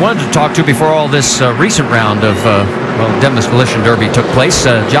man who we wanted to talk to before all this recent round of Demolition Derby took place.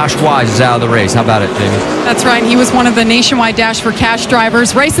 Josh Wise is out of the race. How about it, Jamie? That's right. He was one of the Nationwide Dash for Cash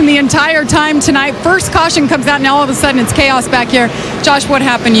drivers, racing the entire time tonight. First caution comes out, now all of a sudden it's chaos back here. Josh, what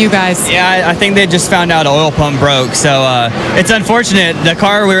happened to you guys? Yeah, I think they just found out an oil pump broke, so it's unfortunate. The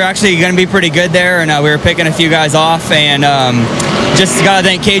car, we were actually going to be pretty good there, and we were picking a few guys off, and just got to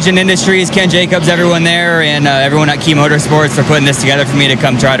thank Cajun Industries, Ken Jacobs, everyone there, and everyone at Key Motorsports for putting this together for me to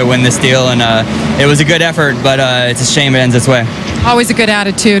come try to win this deal, and it was a good effort, but it's a shame it ends this way. Always a good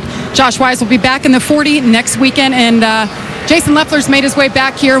attitude. Josh Wise will be back in the 40 next weekend, and Jason Leffler's made his way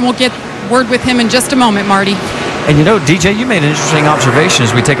back here, and we'll get word with him in just a moment, Marty. And DJ, you made an interesting observation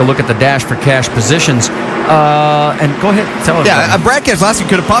as we take a look at the Dash for Cash positions. And go ahead, tell us. Yeah, Brad Keselowski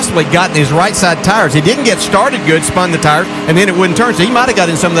could have possibly gotten his right side tires. He didn't get started good, spun the tires, and then it wouldn't turn. So he might have got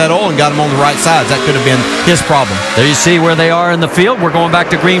in some of that oil and got him on the right sides. That could have been his problem. There you see where they are in the field. We're going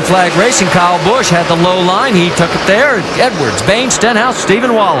back to green flag racing. Kyle Busch had the low line. He took it there. Edwards, Bain, Stenhouse,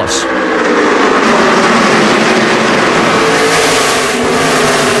 Stephen Wallace.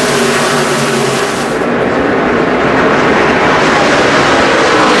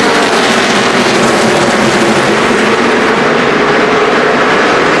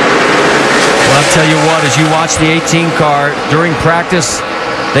 Tell you what, as you watch the 18 car during practice,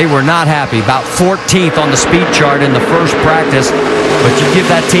 they were not happy. About 14th on the speed chart in the first practice, but you give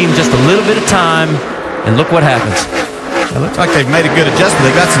that team just a little bit of time, and look what happens. It looks like they've made a good adjustment.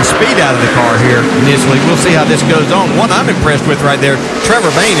 They got some speed out of the car here initially. We'll see how this goes on. One I'm impressed with right there,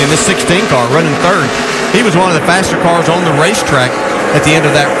 Trevor Bain in this 16 car running third. He was one of the faster cars on the racetrack at the end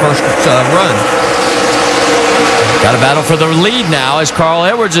of that first run. Got a battle for the lead now as Carl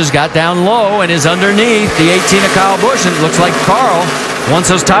Edwards has got down low and is underneath the 18 of Kyle Busch. And it looks like Carl, once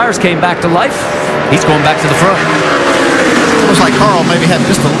those tires came back to life, he's going back to the front. Looks like Carl maybe had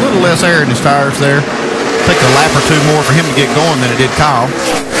just a little less air in his tires there. Take a lap or two more for him to get going than it did Kyle.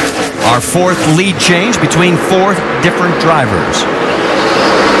 Our fourth lead change between four different drivers.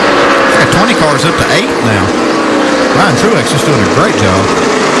 Got 20 cars up to 8 now. Ryan Truex is doing a great job.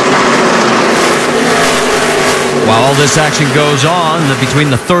 While all this action goes on, between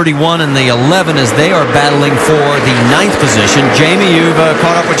the 31 and the 11 as they are battling for the 9th position. Jamie, you've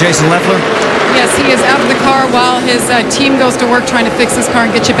caught up with Jason Leffler? Yes, he is out of the car while his team goes to work trying to fix his car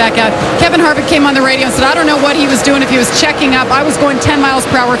and get you back out. Kevin Harvick came on the radio and said, I don't know what he was doing, if he was checking up. I was going 10 miles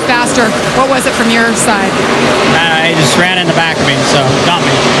per hour faster. What was it from your side? He just ran in the back of me, so got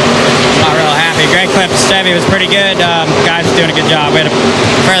me. Not real happy. Greg Clip's Chevy was pretty good. Guys doing a good job. We had a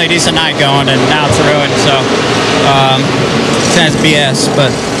fairly decent night going, and now it's ruined. So it's BS,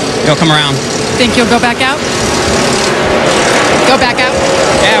 but it'll come around. Think you'll go back out? Go back out?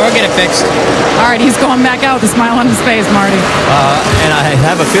 Yeah, we'll get it fixed. All right, he's going back out with a smile on his face, Marty. And I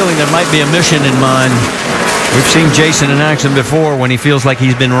have a feeling there might be a mission in mind. We've seen Jason in action before when he feels like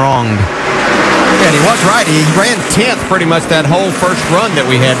he's been wronged. Yeah, and he was right. He ran 10th pretty much that whole first run that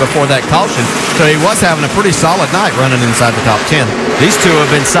we had before that caution. So he was having a pretty solid night running inside the top 10. These two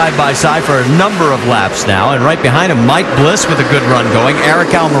have been side by side for a number of laps now. And right behind him, Mike Bliss with a good run going.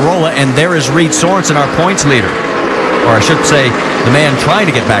 Eric Almirola, and there is Reed Sorensen, our points leader. Or I should say, the man trying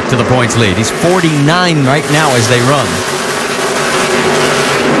to get back to the points lead. He's 49 right now as they run.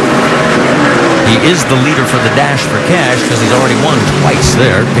 He is the leader for the Dash for Cash because he's already won twice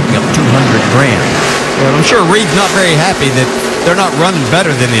there, picking up $200,000. Well, I'm sure Reed's not very happy that they're not running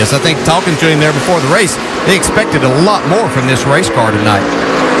better than this. I think talking to him there before the race, they expected a lot more from this race car tonight.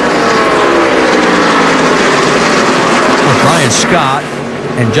 Well, Brian Scott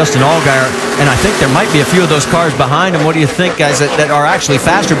and Justin Allgaier, and I think there might be a few of those cars behind him. What do you think, guys, that are actually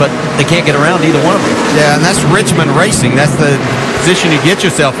faster, but they can't get around either one of them? Yeah, and that's Richmond racing. That's the position you get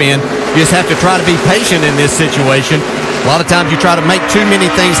yourself in. You just have to try to be patient in this situation. A lot of times you try to make too many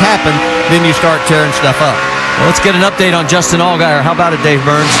things happen, then you start tearing stuff up. Well, let's get an update on Justin Allgaier. How about it, Dave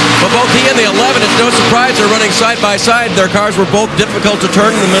Burns? Well, both he and the 11, it's no surprise they're running side by side. Their cars were both difficult to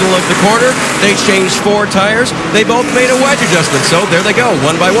turn in the middle of the corner. They changed 4 tires. They both made a wedge adjustment, so there they go,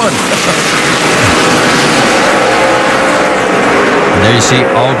 one by one. And there you see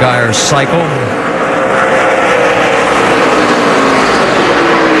Allgaier's cycle.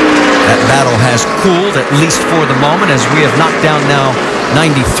 That battle has cooled, at least for the moment, as we have knocked down now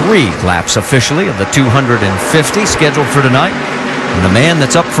 93 laps officially of the 250 scheduled for tonight. And the man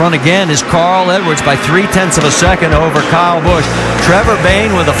that's up front again is Carl Edwards by 0.3 of a second over Kyle Busch. Trevor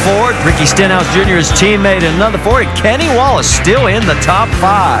Bayne with a Ford. Ricky Stenhouse Jr., his teammate, another Ford. Kenny Wallace still in the top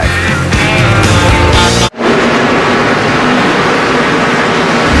 5.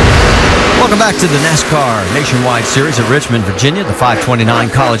 Welcome back to the NASCAR Nationwide Series at Richmond, Virginia, the 529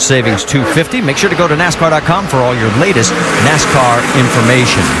 College Savings 250. Make sure to go to NASCAR.com for all your latest NASCAR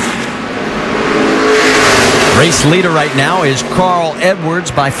information. Race leader right now is Carl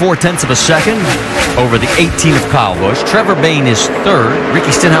Edwards by 0.4 of a second over the 18 of Kyle Busch. Trevor Bayne is 3rd.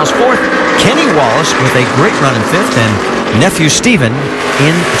 Ricky Stenhouse 4th. Kenny Wallace with a great run in 5th. And nephew Steven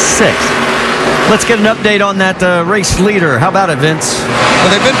in 6th. Let's get an update on that race leader. How about it, Vince? Well,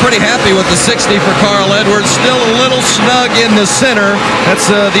 they've been pretty happy with the 60 for Carl Edwards. Still a little snug in the center.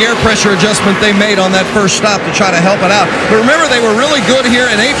 That's the air pressure adjustment they made on that first stop to try to help it out. But remember, they were really good here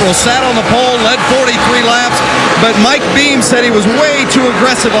in April. Sat on the pole, led 43 laps. But Mike Beam said he was way too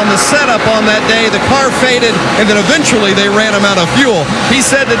aggressive on the setup on that day. The car faded, and then eventually they ran him out of fuel. He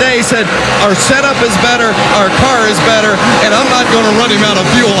said today, our setup is better, our car is better, and I'm not going to run him out of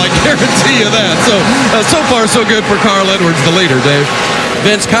fuel. I guarantee you that. So far, so good for Carl Edwards, the leader, Dave.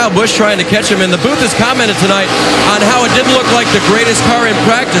 Vince, Kyle Busch trying to catch him, and the booth has commented tonight on how it didn't look like the greatest car in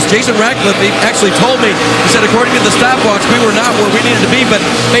practice. Jason Ratcliffe actually told me, he said, according to the stopwatch, we were not where we needed to be, but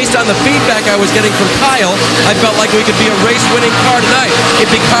based on the feedback I was getting from Kyle, I felt like we could be a race-winning car tonight.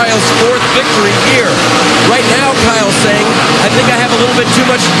 It'd be Kyle's 4th victory here. Right now, Kyle's saying, I think I have a little bit too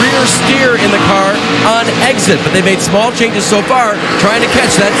much rear steer in the car on exit, but they made small changes so far, trying to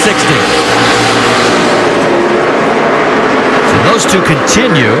catch that 60. Those two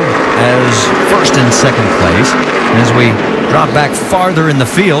continue as 1st and 2nd place. As we drop back farther in the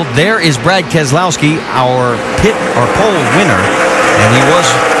field, there is Brad Keselowski, our pole winner, and he was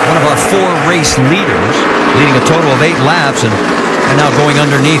one of our 4 race leaders, leading a total of 8 laps, and now going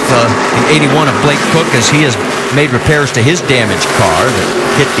underneath the 81 of Blake Cook as he has made repairs to his damaged car that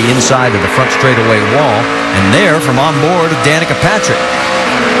hit the inside of the front straightaway wall. And there, from on board, Danica Patrick.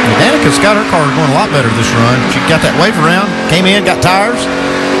 And Danica's got her car going a lot better this run. She got that wave around, came in, got tires,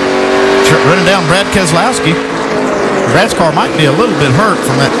 running down Brad Keselowski. Brad's car might be a little bit hurt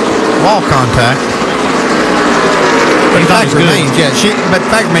from that wall contact. But the fact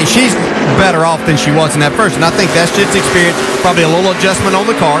remains, she's better off than she was in that first. And I think that's just experience, probably a little adjustment on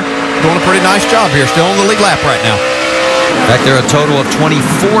the car. Doing a pretty nice job here. Still on the lead lap right now. In fact, there are a total of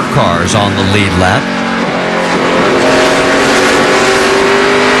 24 cars on the lead lap.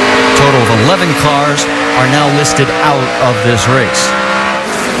 A total of 11 cars are now listed out of this race.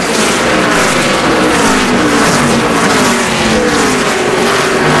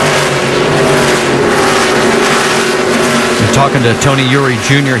 Talking to Tony Uri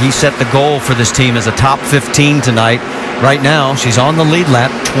Jr., he set the goal for this team as a top 15 tonight. Right now, she's on the lead lap,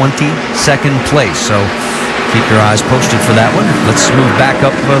 22nd place. So keep your eyes posted for that one. Let's move back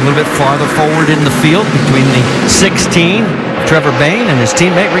up a little bit farther forward in the field between the 16, Trevor Bayne, and his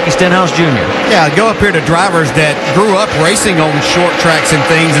teammate Ricky Stenhouse Jr. Yeah, go up here to drivers that grew up racing on short tracks and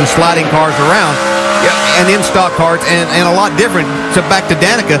things and sliding cars around. And in stock cars and a lot different. So back to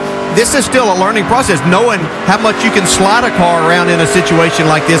Danica, this is still a learning process, knowing how much you can slide a car around in a situation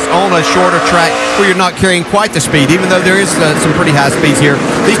like this on a shorter track where you're not carrying quite the speed, even though there is some pretty high speeds here.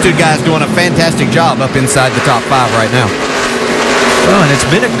 These two guys doing a fantastic job up inside the top 5 right now. Well, and it's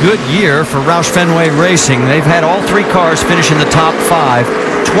been a good year for Roush Fenway Racing. They've had all 3 cars finish in the top 5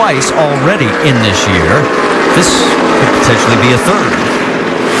 twice already in this year. This could potentially be a 3rd.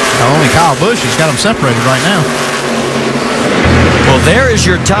 Only Kyle Busch has got them separated right now. Well, there is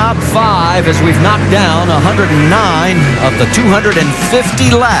your top 5 as we've knocked down 109 of the 250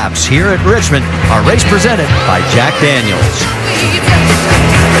 laps here at Richmond. Our race presented by Jack Daniels.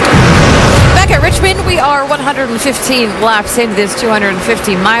 Back at Richmond, we are 115 laps into this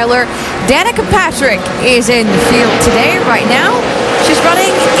 250-miler. Danica Patrick is in the field today, right now. She's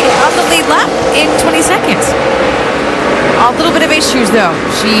running on the lead lap in 20 seconds. A little bit of issues, though.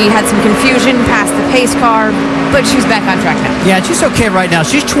 She had some confusion past the pace car, but she's back on track now. Yeah, she's okay right now.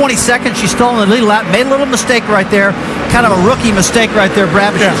 She's 22nd. She's still in the lead lap. Made a little mistake right there. Kind of a rookie mistake right there,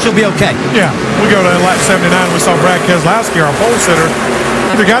 Brad, but she'll be okay. Yeah, we go to lap 79. We saw Brad Keselowski, our pole sitter.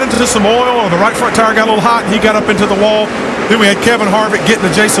 Either got into some oil or the right front tire got a little hot and he got up into the wall. Then we had Kevin Harvick getting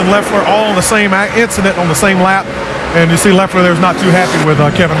to Jason Leffler all in the same incident on the same lap. And you see Leffler there's not too happy with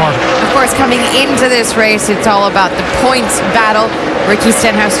Kevin Harvick. Of course, coming into this race, it's all about the points battle. Ricky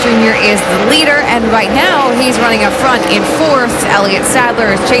Stenhouse Jr. is the leader, and right now he's running up front in fourth. Elliott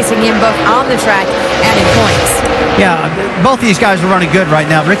Sadler is chasing him both on the track and in points. Yeah, both of these guys are running good right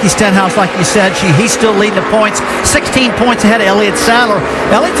now. Ricky Stenhouse, like you said, he's still leading the points. 16 points ahead of Elliott Sadler.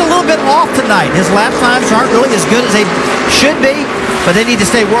 Elliott's a little bit off tonight. His lap times aren't really as good as they should be, but they need to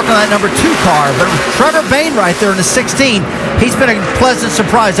stay working on that number 2 car. But Trevor Bayne right there in the 16, he's been a pleasant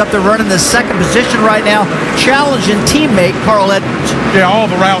surprise up there running the second position right now, challenging teammate Carl Edwards. Yeah, all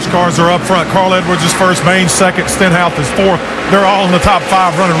the Roush cars are up front. Carl Edwards is first, Bayne second, Stenhouse is fourth. They're all in the top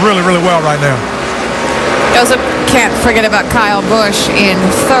 5 running really, really well right now. You also can't forget about Kyle Busch in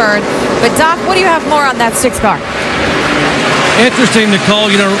third. But, Doc, what do you have more on that 6 car? Interesting, Nicole.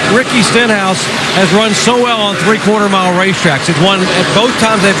 You know, Ricky Stenhouse has run so well on 3/4-mile racetracks. He's won at both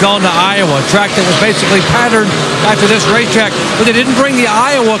times they've gone to Iowa, a track that was basically patterned after this racetrack. But they didn't bring the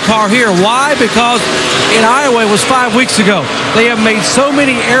Iowa car here. Why? Because in Iowa, it was 5 weeks ago. They have made so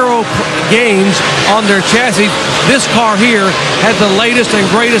many aero gains on their chassis. This car here had the latest and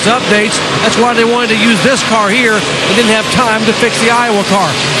greatest updates. That's why they wanted to use this car here. They didn't have time to fix the Iowa car.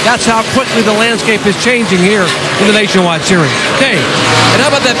 That's how quickly the landscape is changing here in the Nationwide Series. Okay, and how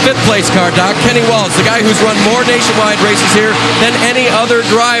about that 5th place car, Doc? Kenny Wallace, the guy who's run more nationwide races here than any other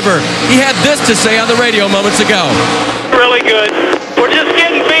driver. He had this to say on the radio moments ago. Really good. We're just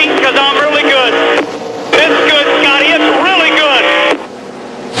getting beat because I'm really good. It's good, Scotty. It's really good.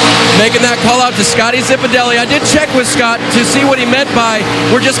 Making that call out to Scotty Zipadelli. I did check with Scott to see what he meant by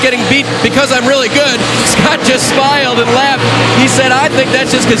we're just getting beat because I'm really good. Scott just smiled and laughed. He said, I think that's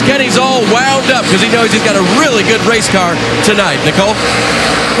just because Kenny's all wound up because he knows he's got a really good race car tonight. Nicole?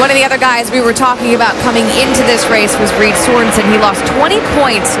 One of the other guys we were talking about coming into this race was Reed Sorensen. He lost 20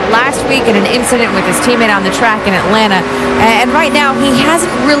 points last week in an incident with his teammate on the track in Atlanta. And right now, he hasn't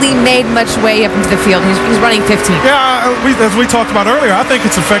really made much way up into the field. He's running 15. Yeah, as we talked about earlier, I think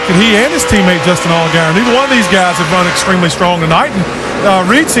it's affected he and his teammate Justin Allgaier. Neither one of these guys have run extremely strong tonight. And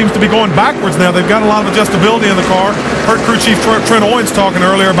Reed seems to be going backwards now. They've got a lot of adjustability in the car. Heard crew chief Trent Owens talking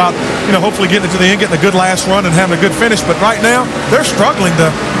earlier about, hopefully getting it to the end, getting a good last run and having a good finish. But right now, they're struggling to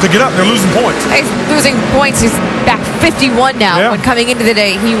get up. They're losing points. He's losing points. He's back 51 now. Yeah. When coming into the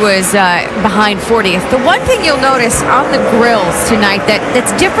day, he was behind 40th. The one thing you'll notice on the grills tonight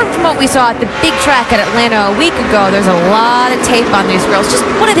that's different from what we saw at the big track at Atlanta a week ago, there's a lot of tape on these grills. Just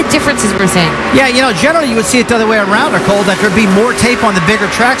one of the differences we're seeing. Yeah, generally you would see it the other way around, Nicole, that there'd be more tape on the bigger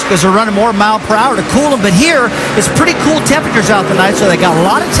tracks because they're running more mile per hour to cool them. But here, it's pretty cool temperatures out tonight, so they got a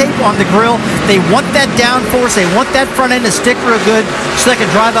lot of tape on the grill. They want that downforce. They want that front end to stick real good so they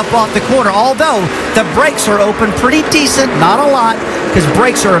can drive up off the corner. Although the brakes are open pretty decent, not a lot, because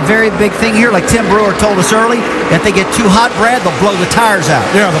brakes are a very big thing here. Like Tim Brewer told us early, if they get too hot, Brad, they'll blow the tires out.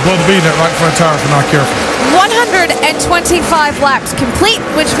 Yeah, they'll blow the bead net right front tire if they're not careful. 125 laps complete,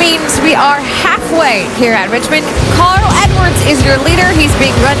 which means we are halfway here at Richmond. Carl Edwards is your leader. He's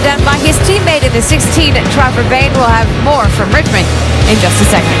being run down by his teammate in the 16, Trevor Bayne. We'll have more from Richmond in just a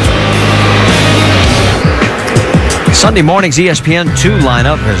second. Sunday morning's ESPN2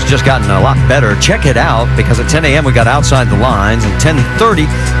 lineup has just gotten a lot better. Check it out, because at 10 a.m. we got Outside the Lines. At 10:30,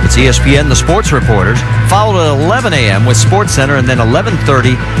 it's ESPN, the Sports Reporters. Followed at 11 a.m. with Sports Center, and then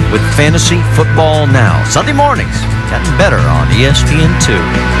 11:30 with Fantasy Football Now. Sunday mornings, getting better on ESPN2.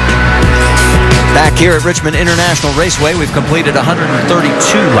 Back here at Richmond International Raceway, we've completed 132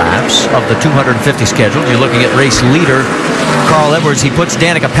 laps of the 250 scheduled. You're looking at race leader Carl Edwards. He puts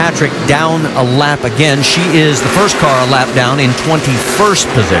Danica Patrick down a lap again. She is the first car a lap down in 21st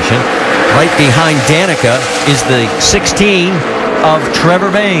position. Right behind Danica is the 16 of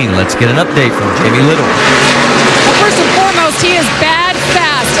Trevor Bayne. Let's get an update from Jamie Little. Well, first and foremost, he is bad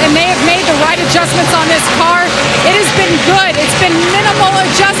fast, and they have made the right adjustments on this car. It has been good. It's been minimal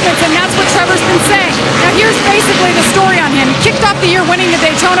adjustments, and that's what Trevor's been saying. Now, here's basically the story on him. He kicked off the year winning the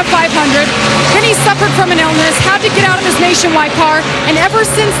Daytona 500. Then he suffered from an illness, had to get out of his nationwide car, and ever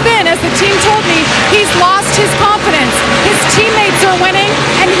since then, as the team told me, he's lost his confidence. His teammates are winning,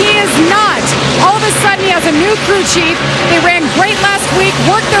 and he is not. All of a sudden, he has a new crew chief. They ran great last week,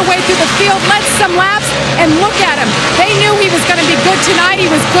 worked their way through the field, led some laps, and look at him. They knew he was going to be good tonight. He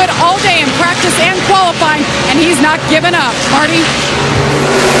was good all day in practice and qualifying, and he's not giving up. Marty?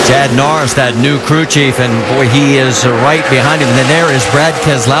 Chad Norris, that new crew chief, and boy, he is right behind him. And then there is Brad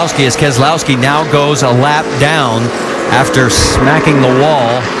Keselowski, as Keselowski now goes a lap down after smacking the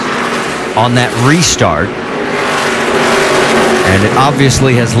wall on that restart. And it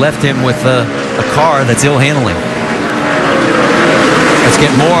obviously has left him with a car that's ill handling. Let's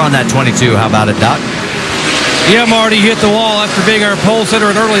get more on that 22. How about it, Doc? Yeah, Marty hit the wall after being our pole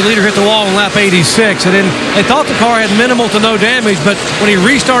sitter and early leader, hit the wall in lap 86. And then they thought the car had minimal to no damage, but when he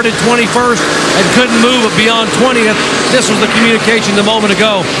restarted 21st and couldn't move beyond 20th, this was the communication a moment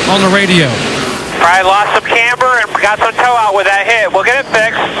ago on the radio. Probably lost some camber and got some toe out with that hit. We'll get it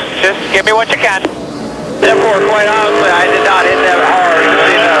fixed. Just give me what you can. Therefore, quite honestly, I did not hit that hard.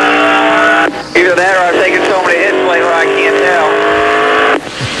 Either that or I've taken so many hits lately I can't tell.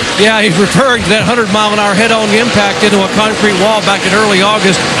 Yeah, he's referring to that 100-mile-an-hour head-on impact into a concrete wall back in early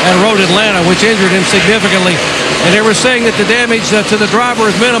August at Road Atlanta, which injured him significantly. And they were saying that the damage to the driver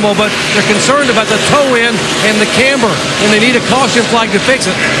is minimal, but they're concerned about the toe end and the camber, and they need a caution flag to fix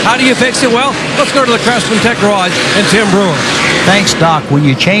it. How do you fix it? Well, let's go to the Craftsman Tech Garage and Tim Brewer. Thanks, Doc. When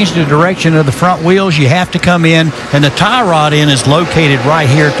you change the direction of the front wheels, you have to come in, and the tie rod end is located right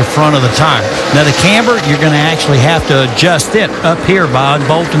here at the front of the tire. Now, the camber, you're going to actually have to adjust it up here by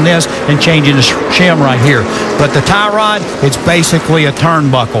unbolting this and changing the shim right here. But the tie rod, it's basically a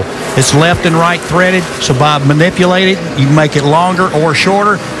turnbuckle. It's left and right threaded, so by manipulating it, you make it longer or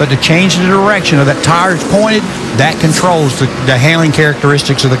shorter, but to change the direction of that tire is pointed, that controls the handling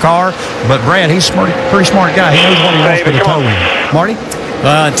characteristics of the car. But Brad, he's a pretty smart guy. He knows what he wants for the toe end. Marty?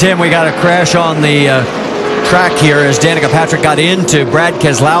 Tim, we got a crash on the track here as Danica Patrick got into Brad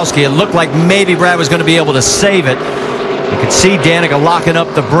Keselowski. It looked like maybe Brad was going to be able to save it. You could see Danica locking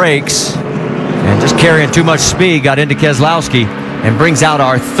up the brakes and just carrying too much speed, got into Keselowski and brings out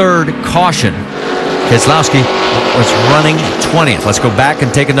our third caution. Keselowski was running 20th. Let's go back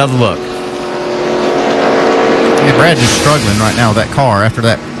and take another look. Yeah, Brad's just struggling right now with that car after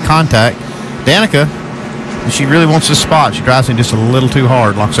that contact. Danica, she really wants this spot. She drives in just a little too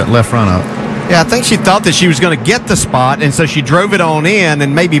hard, locks that left front up. Yeah, I think she thought that she was going to get the spot, and so she drove it on in,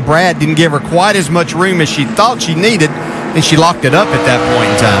 and maybe Brad didn't give her quite as much room as she thought she needed, and she locked it up at that point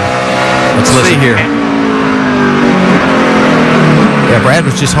in time. Let's see here. Yeah, Brad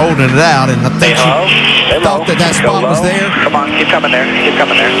was just holding it out, and I think she thought that spot was there. Come on, keep coming there. Keep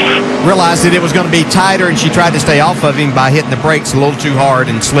coming there. Realized that it was going to be tighter, and she tried to stay off of him by hitting the brakes a little too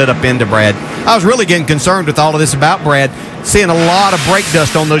hard and slid up into Brad. I was really getting concerned with all of this about Brad, seeing a lot of brake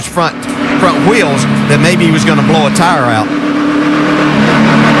dust on those front wheels that maybe he was going to blow a tire out. All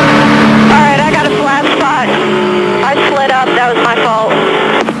right, I got a flat spot. I slid up. That was my fault.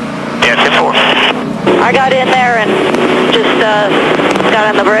 Yeah, 10-4. I got in there and just got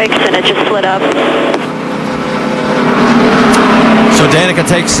on the brakes, and it just slid up. So Danica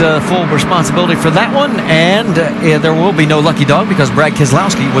takes full responsibility for that one, and there will be no lucky dog because Brad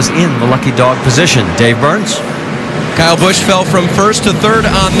Keselowski was in the lucky dog position. Dave Burns? Kyle Busch fell from first to third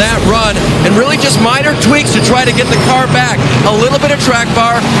on that run, and really just minor tweaks to try to get the car back. A little bit of track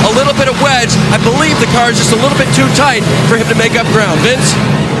bar, a little bit of wedge. I believe the car is just a little bit too tight for him to make up ground. Vince?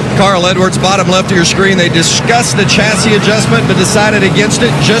 Carl Edwards, bottom left of your screen. They discussed the chassis adjustment but decided against it.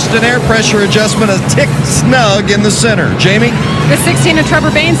 Just an air pressure adjustment, a tick snug in the center. Jamie? The 16 of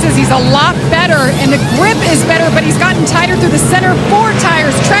Trevor Baynes says he's a lot better, and the grip is better, but he's gotten tighter through the center 4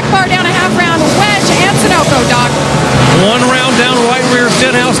 tires. Track bar down a half round, wedge, and Sunoco, Doc. 1 round down right rear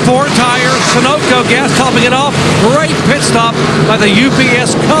Stenhouse, 4 tires. Sunoco gas topping it off. Great pit stop by the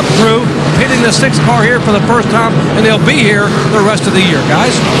UPS Cup crew, pitting the 6th car here for the first time, and they'll be here the rest of the year,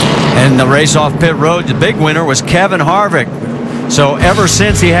 guys. And the race off pit road, the big winner was Kevin Harvick. So ever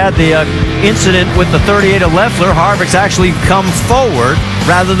since he had the incident with the 38 of Leffler, Harvick's actually come forward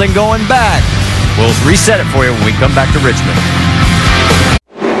rather than going back. We'll reset it for you when we come back to Richmond.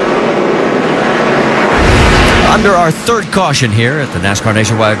 Under our third caution here at the NASCAR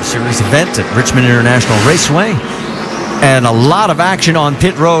Nationwide Series event at Richmond International Raceway. And a lot of action on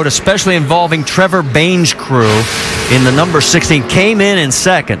pit road, especially involving Trevor Baynes' crew in the number 16. Came in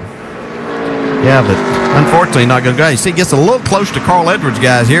second. Yeah, but unfortunately not going to go. You see, he gets a little close to Carl Edwards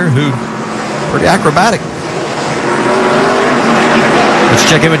guys here who pretty acrobatic. Let's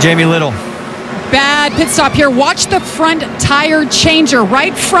check in with Jamie Little. Bad pit stop here. Watch the front tire changer.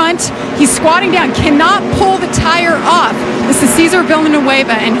 Right front. He's squatting down. Cannot pull the tire off. This is Cesar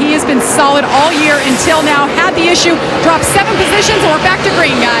Villanueva, and he has been solid all year until now. Had the issue. Dropped 7 positions, and we're back to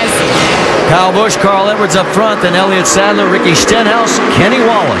green, guys. Kyle Busch, Carl Edwards up front, then Elliott Sadler, Ricky Stenhouse, Kenny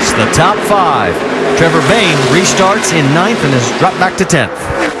Wallace, the top 5. Trevor Bayne restarts in 9th and has dropped back to 10th.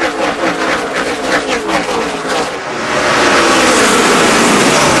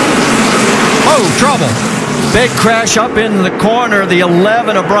 Oh, trouble. Big crash up in the corner, the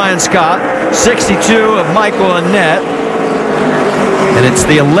 11 of Brian Scott, 62 of Michael Annette. And it's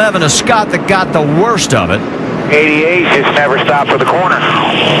the 11 of Scott that got the worst of it. 88 just never stopped for the corner.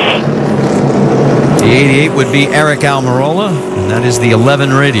 The 88 would be Eric Almirola, and that is the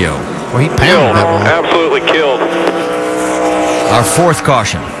 11 radio. Well, he pounded that one. Absolutely killed. Our 4th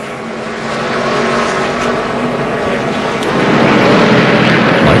caution.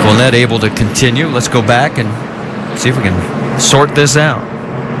 Michael Annette able to continue. Let's go back and see if we can sort this out.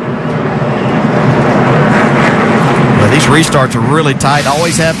 Well, these restarts are really tight.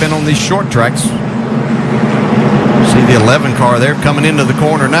 Always have been on these short tracks. See the 11 car there coming into the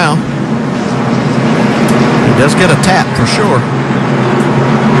corner now. He does get a tap for sure.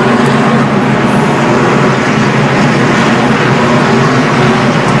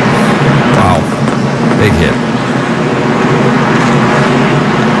 Wow. Big hit.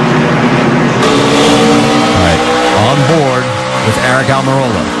 All right. On board with Eric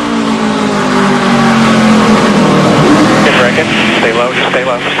Almirola. Just reckon. Stay low, just stay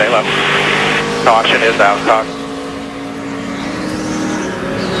low, stay low. Caution is out. Caution.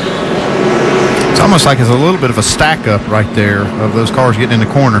 It's almost like it's a little bit of a stack up right there of those cars getting in the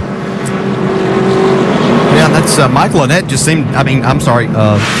corner. Yeah, that's Michael Annette just seemed, I'm sorry,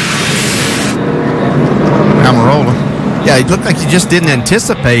 Almirola. Yeah, it looked like he just didn't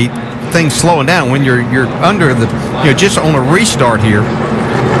anticipate things slowing down. When you're under the, just on a restart here,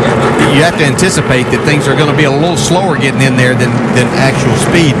 you have to anticipate that things are going to be a little slower getting in there than actual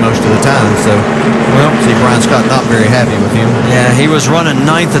speed most of the time. So, well, see Brian Scott not very happy with him. Yeah, he was running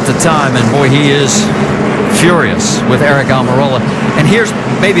 9th at the time, and boy, he is furious with Eric Almirola. And here's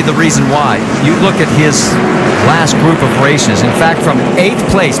maybe the reason why. You look at his last group of races. In fact, from 8th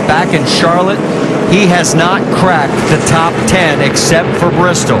place back in Charlotte, he has not cracked the top 10 except for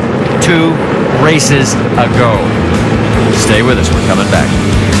Bristol 2 races ago. Stay with us. We're coming back.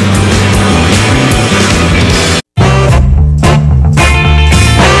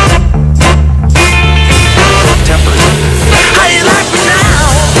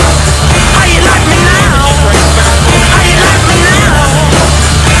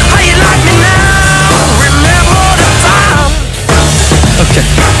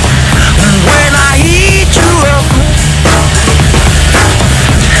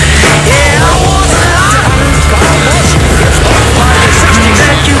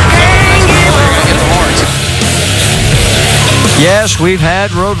 Yes, we've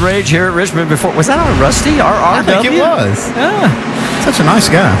had road rage here at Richmond before. Was that on Rusty? I think it was. Yeah. Such a nice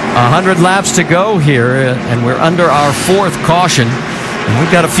guy. 100 laps to go here, and we're under our 4th caution. And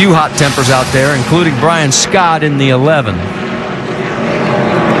we've got a few hot tempers out there, including Brian Scott in the 11.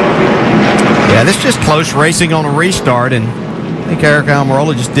 Yeah, this is just close racing on a restart, and I think Eric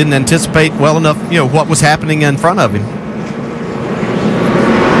Almirola just didn't anticipate well enough, what was happening in front of him.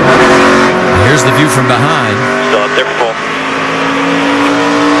 Here's the view from behind. Still up there full.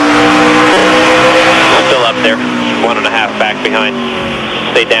 Still up there. 1.5 back behind.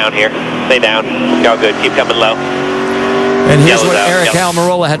 Stay down here. Stay down. Y'all good. Keep coming low. And here's what Eric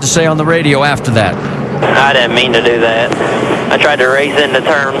Almirola had to say on the radio after that. I didn't mean to do that. I tried to race in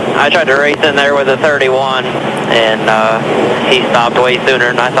there with a 31, and he stopped way sooner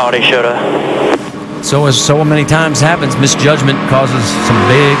than I thought he should have. So as so many times happens, misjudgment causes some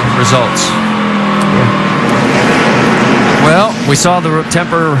big results. Yeah. Well, we saw the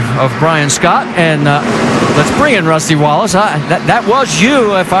temper of Brian Scott, and let's bring in Rusty Wallace. That was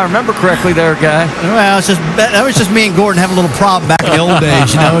you, if I remember correctly there, guy. Well, that was just me and Gordon having a little problem back in the old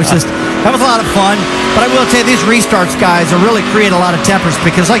days. That was a lot of fun. But I will tell you, these restarts, guys, are really create a lot of tempers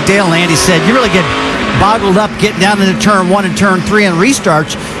because, like Dale and Andy said, you really get boggled up getting down into turn 1 and turn 3 and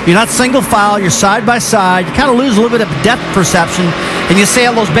restarts. You're not single file, you're side by side. You kind of lose a little bit of depth perception, and you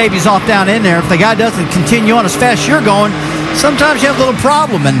sail those babies off down in there. If the guy doesn't continue on as fast as you're going, sometimes you have a little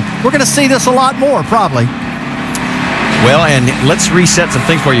problem, and we're going to see this a lot more, probably. Well, and let's reset some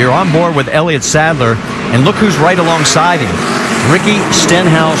things for you. You're on board with Elliott Sadler, and look who's right alongside him, Ricky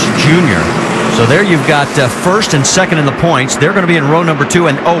Stenhouse Jr. So there you've got first and second in the points. They're going to be in row number 2.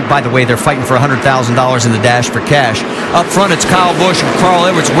 And, oh, by the way, they're fighting for $100,000 in the dash for cash. Up front, it's Kyle Busch and Carl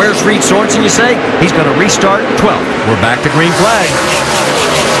Edwards. Where's Reed Sorensen, you say? He's going to restart 12th. We're back to green flag.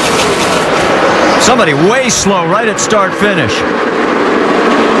 Somebody way slow right at start-finish.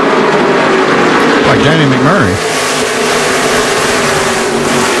 Like Jamie McMurray.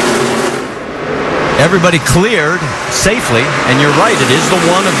 Everybody cleared safely, and you're right, it is the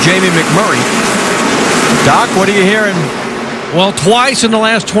one of Jamie McMurray. Doc, what are you hearing? Well, twice in the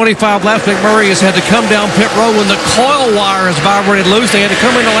last 25 laps, McMurray has had to come down pit road when the coil wire has vibrated loose. They had to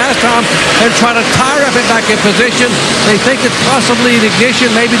come in the last time and try to tire up it back in position. They think it's possibly an ignition.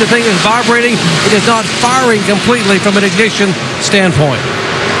 Maybe the thing is vibrating. It is not firing completely from an ignition standpoint.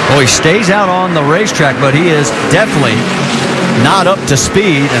 Well, he stays out on the racetrack, but he is definitely not up to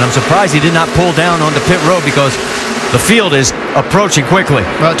speed, and I'm surprised he did not pull down onto pit road because the field is approaching quickly.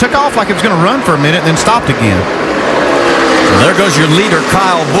 Well, it took off like it was going to run for a minute and then stopped again. Well, there goes your leader,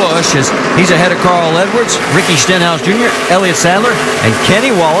 Kyle Busch, as he's ahead of Carl Edwards, Ricky Stenhouse Jr., Elliott Sadler, and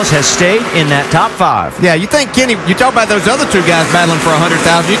Kenny Wallace has stayed in that top 5. Yeah, you think Kenny, you talk about those other 2 guys battling for $100,000.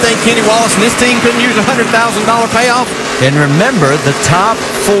 You think Kenny Wallace and this team couldn't use a $100,000 payoff? And remember, the top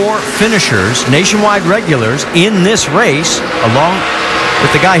 4 finishers, nationwide regulars in this race, along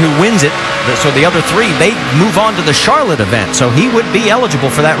with the guy who wins it, so the other 3, they move on to the Charlotte event. So he would be eligible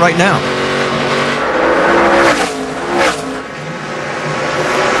for that right now.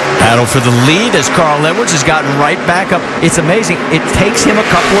 Battle for the lead as Carl Edwards has gotten right back up. It's amazing. It takes him a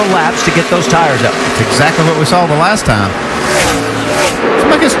couple of laps to get those tires up. That's exactly what we saw the last time.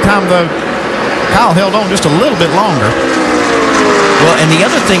 I guess the time, though, Kyle held on just a little bit longer. Well, and the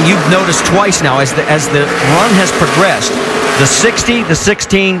other thing you've noticed twice now as the run has progressed, the 60, the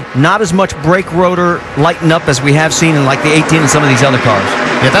 16, not as much brake rotor lighten up as we have seen in like the 18 and some of these other cars.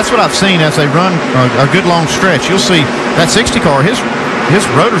 Yeah, that's what I've seen as they run a good long stretch. You'll see that 60 car, his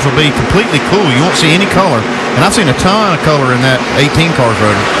rotors will be completely cool. You won't see any color. And I've seen a ton of color in that 18 car's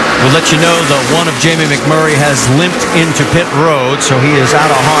rotor. We'll let you know the one of Jamie McMurray has limped into pit road, so he is out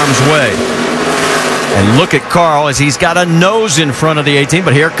of harm's way. And look at Carl as he's got a nose in front of the 18,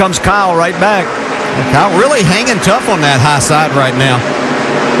 but here comes Kyle right back. Kyle really hanging tough on that high side right now.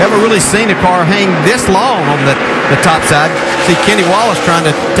 Never really seen a car hang this long on the top side. See Kenny Wallace trying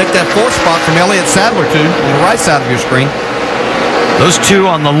to take that 4th spot from Elliott Sadler too on the right side of your screen. Those 2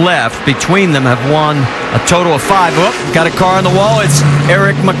 on the left, between them, have won a total of 5. Oh, got a car on the wall. It's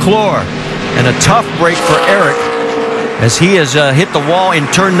Eric McClure. And a tough break for Eric as he has hit the wall in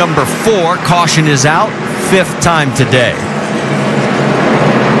turn number 4. Caution is out. 5th time today.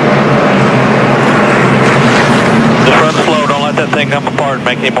 Just run slow. Don't let that thing come apart and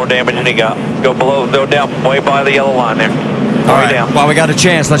make any more damage than he got. Go down way by the yellow line there. All right, down. While we got a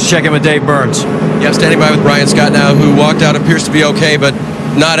chance, let's check in with Dave Burns. Yeah, standing by with Brian Scott now, who walked out, appears to be okay, but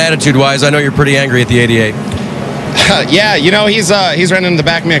not attitude-wise. I know you're pretty angry at the 88. Yeah, you know, he's ran into the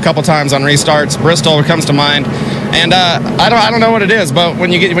back of me a couple times on restarts. Bristol comes to mind, and I don't know what it is, but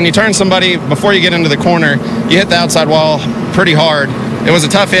when you turn somebody before you get into the corner, you hit the outside wall pretty hard. It was a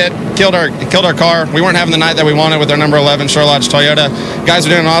tough hit, killed our car. We weren't having the night that we wanted with our number 11 Sure Lodge Toyota. Guys were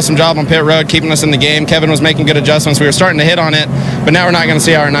doing an awesome job on pit road, keeping us in the game. Kevin was making good adjustments. We were starting to hit on it, but now we're not going to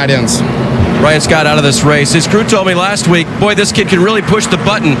see how our night ends. Ryan Scott out of this race. His crew told me last week, boy, this kid can really push the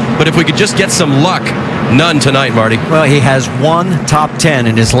button, but if we could just get some luck. None tonight, Marty. Well, he has 1 top 10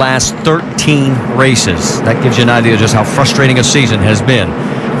 in his last 13 races. That gives you an idea of just how frustrating a season has been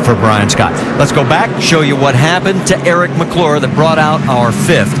for Brian Scott. Let's go back, show you what happened to Eric McClure that brought out our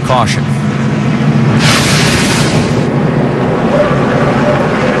 5th caution.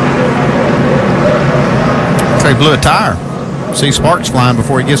 So he blew a tire. See sparks flying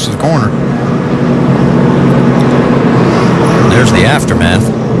before he gets to the corner. There's the aftermath.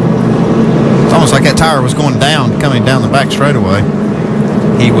 It's almost like that tire was going down, coming down the back straightaway.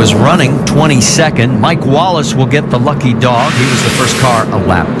 He was running 22nd. Mike Wallace will get the lucky dog. He was the first car a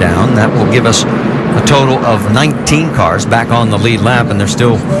lap down. That will give us a total of 19 cars back on the lead lap, and they're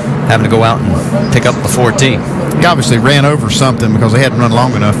still having to go out and pick up the 14. He obviously ran over something because they hadn't run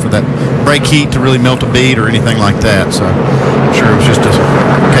long enough for that brake heat to really melt a bead or anything like that. So I'm sure it was just a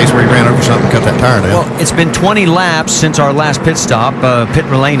case where he ran over something and cut that tire down. Well, it's been 20 laps since our last pit stop. Pit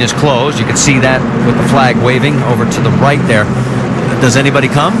lane is closed. You can see that with the flag waving over to the right there. Does anybody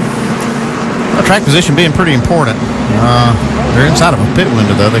come? Well, track position being pretty important. They're inside of a pit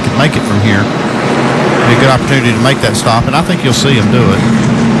window, though. They could make it from here. Be a good opportunity to make that stop, and I think you'll see them do it.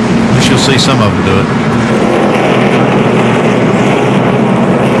 At least you'll see some of them do it.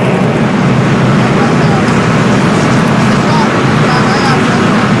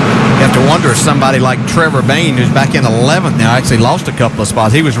 You have to wonder if somebody like Trevor Bain, who's back in 11th now, actually lost a couple of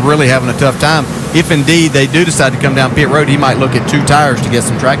spots. He was really having a tough time. If indeed they do decide to come down pit road, he might look at 2 tires to get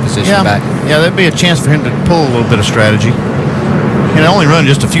some track position back. Yeah, there'd be a chance for him to pull a little bit of strategy. And only run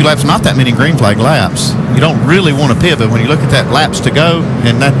just a few laps, not that many green flag laps. You don't really want to pivot when you look at that laps to go,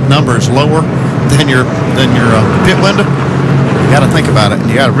 and that number is lower than your pit window. got to think about it.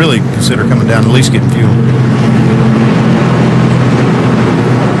 You got to really consider coming down, at least getting fuel.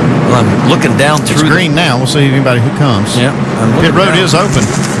 Well, I'm looking down through. It's green now. We'll see anybody who comes. Yeah. Pit road is open.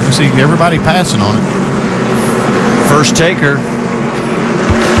 You see everybody passing on it. First taker.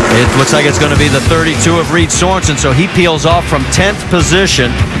 It looks like it's going to be the 32 of Reed Sorensen, so he peels off from 10th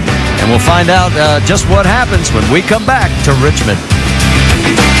position. And we'll find out just what happens when we come back to Richmond.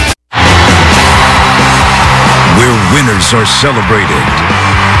 Where winners are celebrated,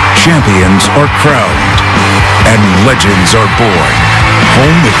 champions are crowned, and legends are born.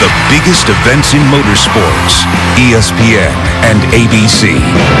 Home of the biggest events in motorsports, ESPN and ABC.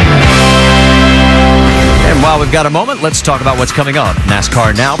 And while we've got a moment, let's talk about what's coming up.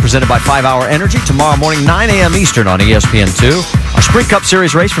 NASCAR Now, presented by 5 Hour Energy, tomorrow morning, 9 a.m. Eastern on ESPN2. Our Sprint Cup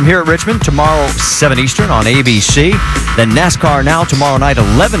Series race from here at Richmond, tomorrow, 7 Eastern on ABC. Then NASCAR Now, tomorrow night,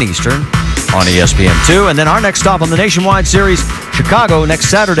 11 Eastern on ESPN2. And then our next stop on the Nationwide Series, Chicago, next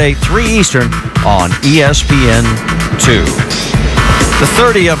Saturday, 3 Eastern on ESPN2. The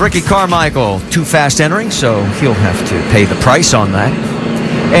 30 of Ricky Carmichael, too fast entering, so he'll have to pay the price on that.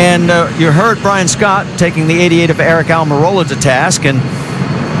 And you heard Brian Scott taking the 88 of Eric Almirola to task, and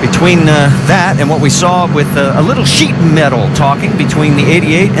between that and what we saw with a little sheet metal talking between the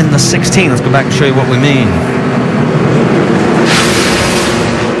 88 and the 16. Let's go back and show you what we mean.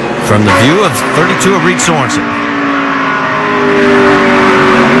 From the view of 32 of Reed Sorensen.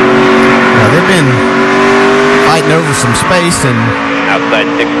 Now they've been fighting over some space and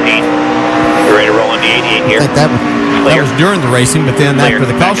outside 16. We're ready to roll on the 88 here. I think that was during the racing, but then after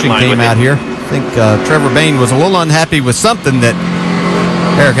the caution came out here, I think Trevor Bain was a little unhappy with something that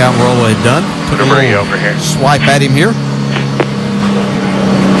Eric Almirola had done. Put a little over here. Swipe at him here.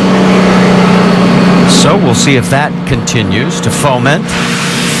 So we'll see if that continues to foment.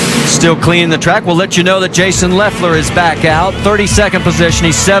 Still cleaning the track. We'll let you know that Jason Leffler is back out. 32nd position.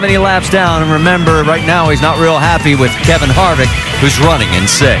 He's 70 laps down. And remember, right now he's not real happy with Kevin Harvick, who's running in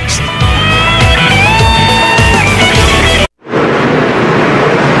 6th.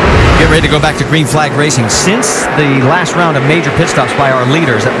 Get ready to go back to green flag racing. Since the last round of major pit stops by our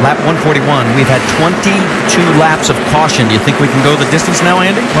leaders at lap 141, we've had 22 laps of caution. Do you think we can go the distance now,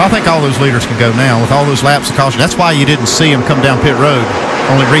 Andy? Well, I think all those leaders can go now with all those laps of caution. That's why you didn't see them come down pit road.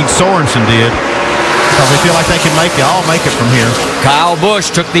 Only Reed Sorensen did. Because they feel like they can all make it from here. Kyle Busch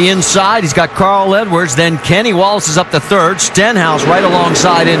took the inside. He's got Carl Edwards. Then Kenny Wallace is up to 3rd. Stenhouse right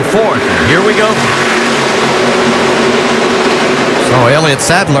alongside in 4th. Here we go. So Elliott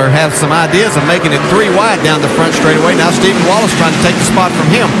Sadler has some ideas of making it 3 wide down the front straightaway. Now Stephen Wallace trying to take the spot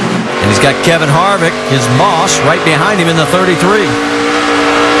from him. And he's got Kevin Harvick, his boss, right behind him in the 33.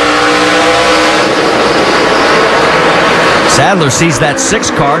 Sadler sees that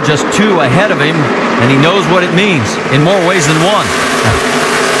 6 car just 2 ahead of him, and he knows what it means in more ways than one.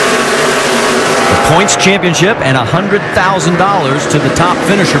 The points championship and $100,000 to the top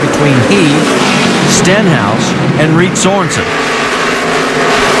finisher between he, Stenhouse, and Reed Sorensen.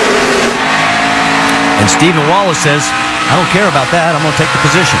 And Stephen Wallace says, I don't care about that. I'm going to take the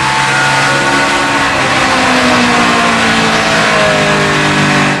position.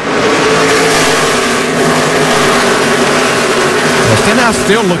 Stenhouse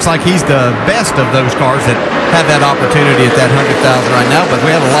still looks like he's the best of those cars that have that opportunity at that 100,000 right now, but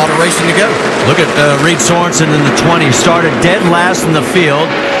we have a lot of racing to go. Look at Reed Sorensen in the 20. Started dead last in the field.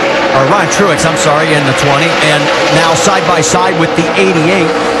 Or Ryan Truex, I'm sorry, in the 20. And now side by side with the 88.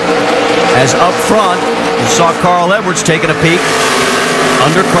 As up front, you saw Carl Edwards taking a peek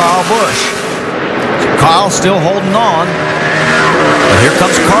under Carl Busch. So Carl still holding on. But here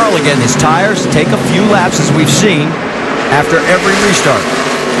comes Carl again. His tires take a few laps, as we've seen, after every restart.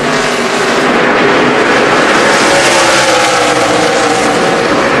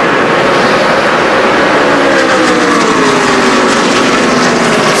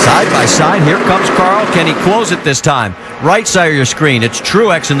 Side by side, here comes Carl. Can he close it this time? Right side of your screen, it's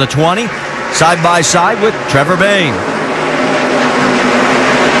Truex in the 20. Side by side with Trevor Bayne.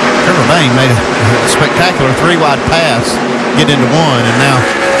 Trevor Bayne made a spectacular 3-wide pass, get into 1, and now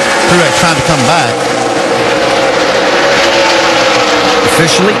Truex trying to come back.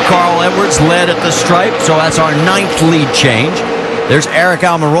 Officially, Carl Edwards led at the stripe, so that's our 9th lead change. There's Eric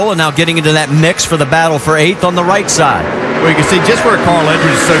Almirola now getting into that mix for the battle for 8th on the right side. Well, you can see just where Carl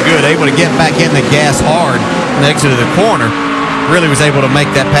Edwards is so good, able to get back in the gas hard and exit the corner. Really was able to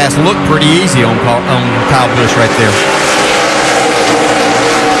make that pass look pretty easy on Kyle Busch right there.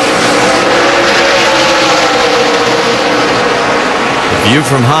 The view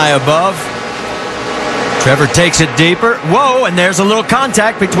from high above. Trevor takes it deeper. Whoa, and there's a little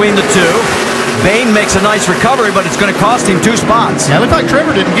contact between the two. Bain makes a nice recovery, but it's going to cost him 2 spots. Yeah, it looked like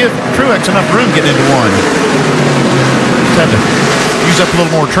Trevor didn't give Truex enough room getting into one. Just had to use up a little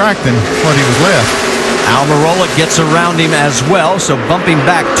more track than what he was left. Almirola gets around him as well, so bumping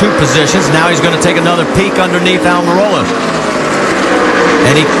back 2 positions. Now he's going to take another peek underneath Almirola.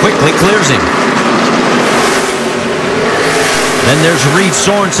 And he quickly clears him. Then there's Reed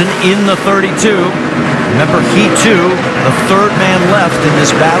Sorensen in the 32. Remember, he too, the 3rd man left in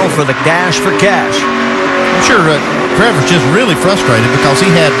this battle for the dash for cash. I'm sure Trevor's just really frustrated because he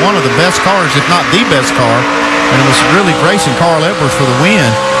had one of the best cars, if not the best car, and it was really racing Carl Edwards for the win.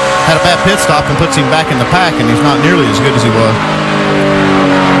 Had a bad pit stop and puts him back in the pack, and he's not nearly as good as he was.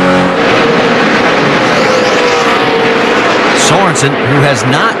 Sorensen, who has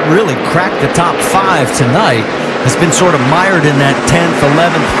not really cracked the top 5 tonight, has been sort of mired in that 10th,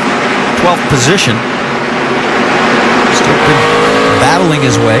 11th, 12th position. Still been battling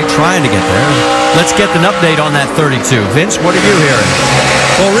his way, trying to get there. Let's get an update on that 32. Vince, what are you hearing?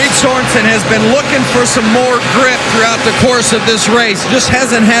 Well, Reed Sorensen has been looking for some more grip throughout the course of this race. Just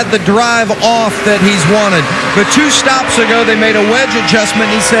hasn't had the drive off that he's wanted. But 2 stops ago, they made a wedge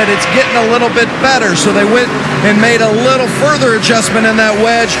adjustment. He said it's getting a little bit better. So they went and made a little further adjustment in that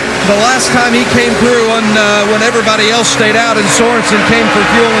wedge. The last time he came through when everybody else stayed out and Sorensen came for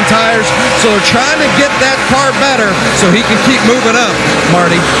fuel and tires. So they're trying to get that car better so he can keep moving up,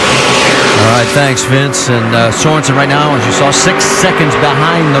 Marty. All right, thanks, Vince. And Sorensen right now, as you saw, 6 seconds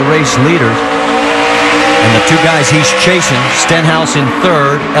behind the race leaders. And the 2 guys he's chasing, Stenhouse in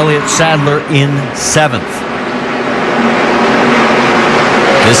 3rd, Elliott Sadler in 7th.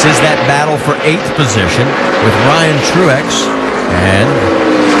 This is that battle for 8th position with Ryan Truex and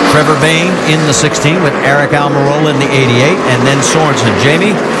Trevor Bain in the 16 with Eric Almirola in the 88, and then Sorensen.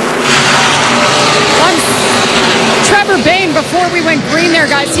 Jamie? Trevor Bain, before we went green there,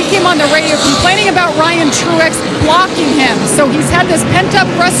 guys, he came on the radio complaining about Ryan Truex blocking him. So he's had this pent-up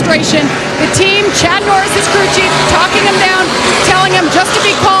frustration. The team, Chad Norris, his crew chief, talking him down, telling him just to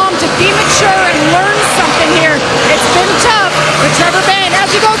be calm, to be mature, and learn something here. It's been tough for Trevor Bain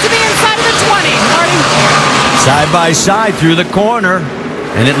as he goes to the inside of the 20. Marty? Side by side through the corner,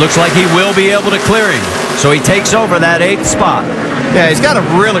 and it looks like he will be able to clear him. So he takes over that 8th spot. Yeah, he's got a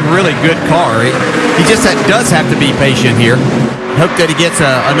really, really good car. He just does have to be patient here. Hope that he gets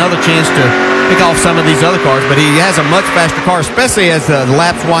another chance to pick off some of these other cars, but he has a much faster car, especially as the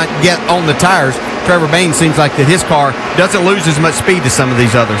laps get on the tires. Trevor Bain seems like that his car doesn't lose as much speed as some of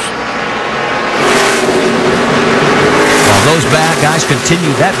these others. While those bad guys continue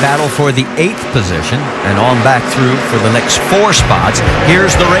that battle for the 8th position and on back through for the next 4 spots,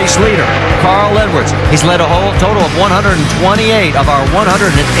 here's the race leader, Carl Edwards. He's led a whole total of 128 of our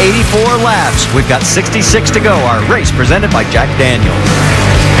 184 laps. We've got 66 to go. Our race presented by Jack Daniels.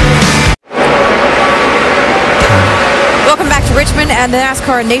 Welcome back to Richmond and the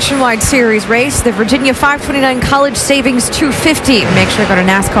NASCAR Nationwide Series race, the Virginia 529 College Savings 250. Make sure to go to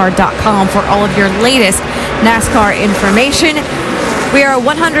NASCAR.com for all of your latest NASCAR information. We are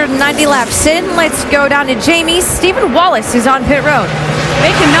 190 laps in. Let's go down to Jamie. Stephen Wallace is on pit road.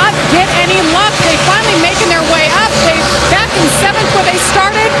 They cannot get any luck. They finally making their way up. They back in 7th where they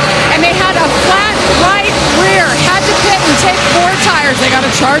started, and they had a flat right rear. Had to pit and take 4 tires. They got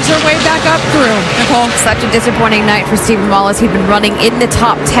to charge their way back up through. Nicole. Such a disappointing night for Stephen Wallace. He'd been running in the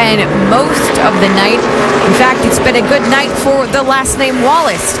top 10 most of the night. In fact, it's been a good night for the last name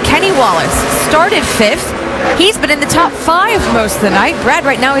Wallace. Kenny Wallace started 5th. He's been in the top 5 most of the night. Brad,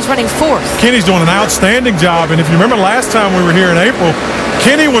 right now, he's running 4th. Kenny's doing an outstanding job. And if you remember last time we were here in April,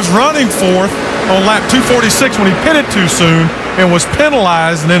 Kenny was running 4th on lap 246 when he pitted too soon and was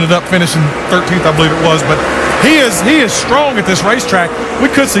penalized and ended up finishing 13th, I believe it was. But he is strong at this racetrack. We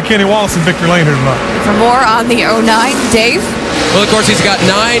could see Kenny Wallace in victory lane here tonight. For more on the 09, Dave? Well, of course, he's got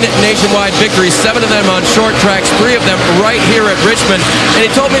 9 nationwide victories, 7 of them on short tracks, 3 of them right here at Richmond. And he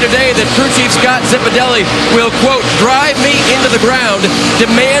told me today that crew chief Scott Zipadelli will, quote, drive me into the ground,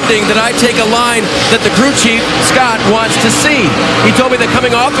 demanding that I take a line that the crew chief, Scott, wants to see. He told me that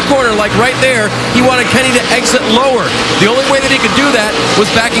coming off the corner, like right there, he wanted Kenny to exit lower. The only way that he could do that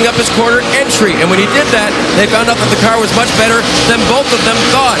was backing up his corner entry. And when he did that, they found out that the car was much better than both of them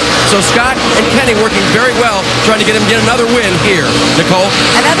thought. So Scott and Kenny working very well, trying to get him get another win here. Nicole?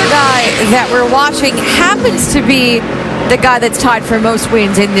 Another guy that we're watching happens to be the guy that's tied for most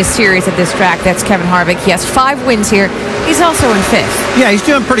wins in this series at this track. That's Kevin Harvick. He has 5 wins here. He's also in 5th. Yeah, he's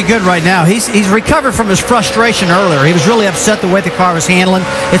doing pretty good right now. He's recovered from his frustration earlier. He was really upset the way the car was handling.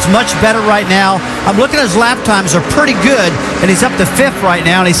 It's much better right now. I'm looking at his lap times are pretty good, and he's up to 5th right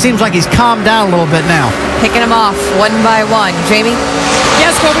now, and he seems like he's calmed down a little bit now. Picking him off one by one. Jamie?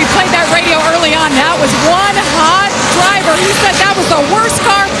 Yes, well, we played that radio early on. That was one hot driver. He said that was the worst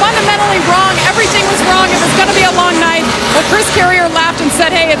car, fundamentally wrong. Everything was wrong. It was going to be a long night. Well, Chris Carrier laughed and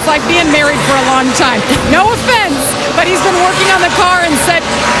said, hey, it's like being married for a long time. No offense, but he's been working on the car and said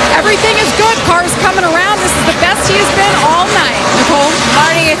everything is good. Car's coming around. This is the best he has been all night. Nicole?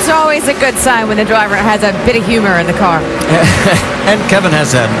 Marty, it's always a good sign when the driver has a bit of humor in the car. And Kevin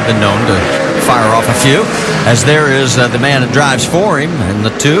has been known to fire off a few, as there is the man that drives for him in the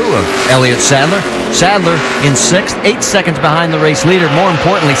 2 of Elliott Sadler. Sadler in 6th, 8 seconds behind the race leader. More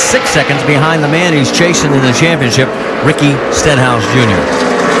importantly, 6 seconds behind the man he's chasing in the championship, Ricky Stenhouse Jr.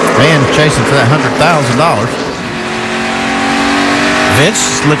 Man chasing for that $100,000.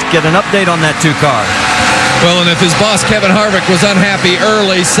 Vince, let's get an update on that 2 car. Well, and if his boss, Kevin Harvick, was unhappy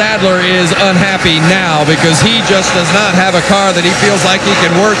early, Sadler is unhappy now because he just does not have a car that he feels like he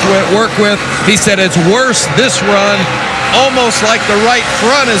can work with. He said it's worse this run, almost like the right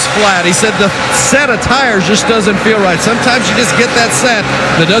front is flat. He said the set of tires just doesn't feel right. Sometimes you just get that set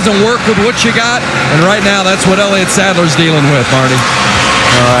that doesn't work with what you got, and right now that's what Elliott Sadler's dealing with, Marty.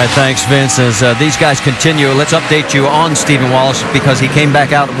 All right, thanks, Vince. As these guys continue, let's update you on Stephen Wallace because he came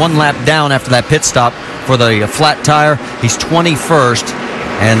back out 1 lap down after that pit stop for the flat tire. He's 21st,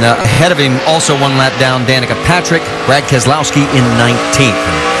 and ahead of him, also 1 lap down, Danica Patrick, Brad Keselowski in 19th.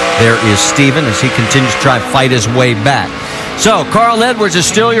 And there is Stephen as he continues to try and fight his way back. So, Carl Edwards is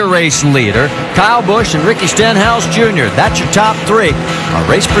still your race leader. Kyle Busch and Ricky Stenhouse Jr. That's your top 3. Our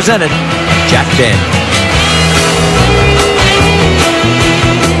race presented by Jack Daniels.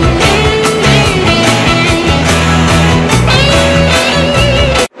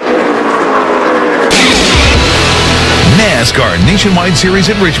 NASCAR Nationwide Series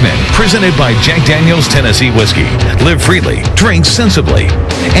at Richmond, presented by Jack Daniels Tennessee Whiskey. Live freely, drink sensibly.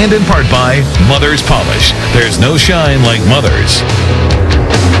 And in part by Mother's Polish. There's no shine like Mother's.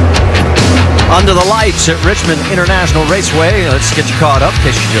 Under the lights at Richmond International Raceway. Let's get you caught up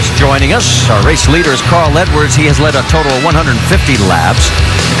in case you're just joining us. Our race leader is Carl Edwards. He has led a total of 150 laps.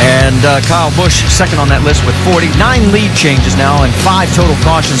 And Kyle Busch second on that list with 49 lead changes now and 5 total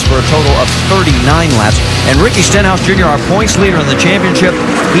cautions for a total of 39 laps. And Ricky Stenhouse Jr., our points leader in the championship,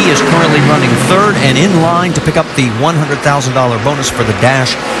 he is currently running 3rd and in line to pick up the $100,000 bonus for the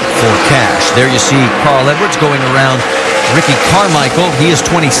Dash for Cash. There you see Carl Edwards going around Ricky Carmichael. He is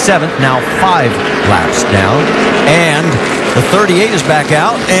 27th, now 5 laps down. And the 38 is back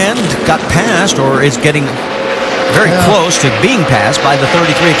out and got passed, or is getting very close to being passed by the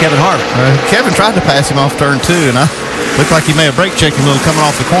 33, Kevin Harvick. Kevin tried to pass him off turn 2, and I looked like he may have brake checked him a little coming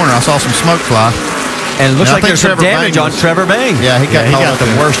off the corner. I saw some smoke fly. And it looks like there's some damage on Trevor Bayne. Yeah, he got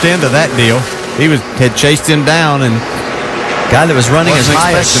the worst end of that deal. He had chased him down, and guy that was running as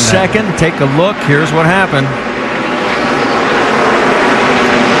high as 2nd. Take a look. Here's what happened.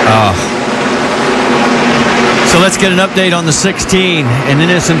 So let's get an update on the 16. An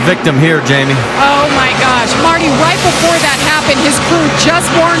innocent victim here, Jamie. Oh my gosh. Marty, right before that happened, his crew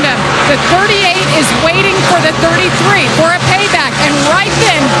just warned him. The 38 is waiting for the 33 for a payback. And right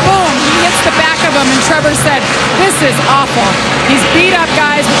then, boom, he hits the back of him. And Trevor said, this is awful. He's beat up,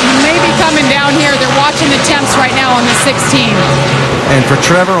 guys. He may be coming down here. They're watching the temps right now on the 16. And for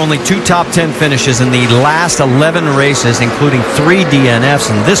Trevor, only 2 top 10 finishes in the last 11 races, including 3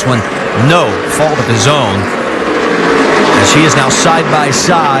 DNFs. And this one, no fault of his own. As he is now side by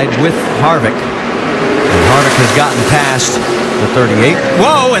side with Harvick. And Harvick has gotten past the 38.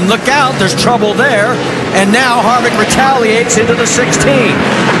 Whoa, and look out, there's trouble there. And now Harvick retaliates into the 16.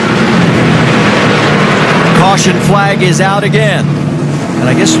 Caution flag is out again. And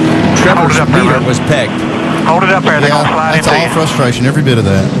I guess Trevor's leader was pegged. Hold it up there. They're going to slide that's all frustration, every bit of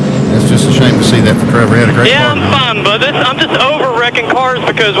that. It's just a shame to see that for Trevor. He had a great Yeah, partner. I'm fine, but I'm just over wrecking cars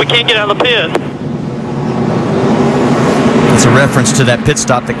because we can't get out of the pit. It's a reference to that pit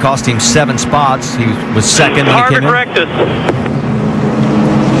stop that cost him 7 spots. He was 2nd when he came in. Harvick wrecked us.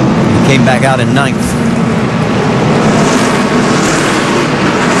 He came back out in 9th.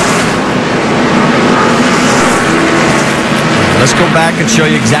 Let's go back and show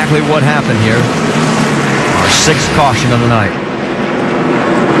you exactly what happened here. Our 6th caution of the night.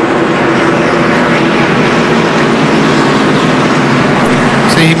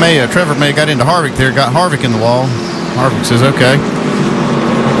 See, Trevor may have got into Harvick there, got Harvick in the wall. Harvick says, okay,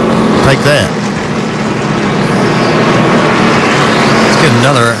 take that.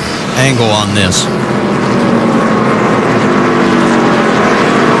 another angle on this.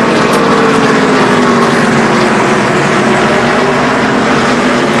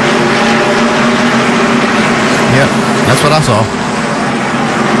 Yep, that's what I saw.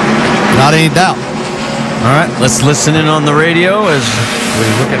 Not any doubt. All right, let's listen in on the radio as we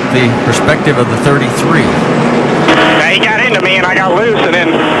look at the perspective of the 33. He got into me and I got loose and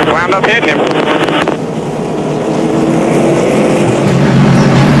then wound up hitting him.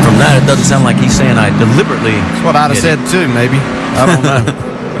 From that, it doesn't sound like he's saying I deliberately. That's what I'd have said too, maybe. I don't know.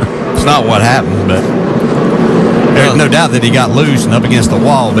 It's not what happened, but there's no doubt that he got loose and up against the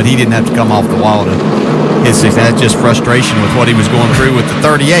wall, but he didn't have to come off the wall to hit 6. That's just frustration with what he was going through with the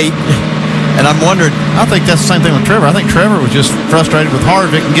 38. And I'm wondering, I think that's the same thing with Trevor. I think Trevor was just frustrated with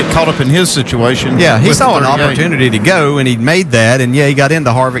Harvick and get caught up in his situation. Yeah, he saw an opportunity to go, and he made that. And, yeah, he got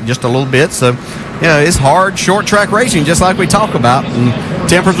into Harvick just a little bit. So, you know, it's hard, short-track racing, just like we talk about. And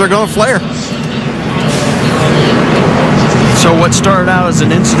tempers are going to flare. So what started out as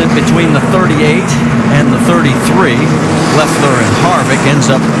an incident between the 38 and the 33, Leffler and Harvick, ends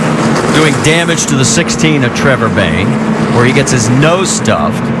up doing damage to the 16 of Trevor Bayne, where he gets his nose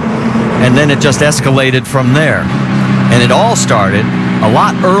stuffed. And then it just escalated from there. And it all started a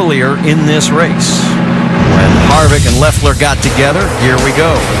lot earlier in this race. When Harvick and Leffler got together, here we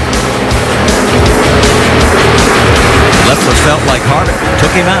go. Leffler felt like Harvick took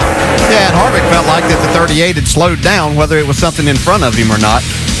him out. Yeah, and Harvick felt like that the 38 had slowed down, whether it was something in front of him or not,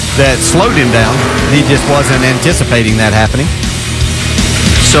 that slowed him down. He just wasn't anticipating that happening.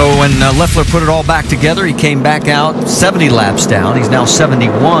 So when Leffler put it all back together, he came back out 70 laps down. He's now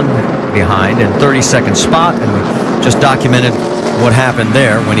 71 behind in 32nd spot, and we just documented what happened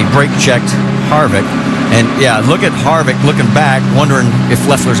there when he brake checked Harvick. And yeah, look at Harvick looking back, wondering if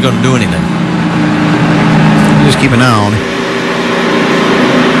Leffler's going to do anything. Just keep an eye on him.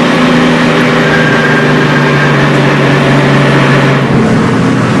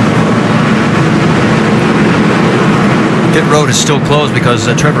 Pit road is still closed because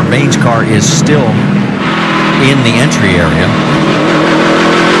Trevor Bayne's car is still in the entry area.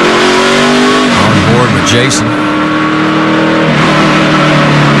 On board with Jason.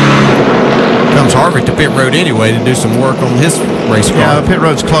 Comes Harvick to pit road anyway to do some work on his race car. Yeah, the pit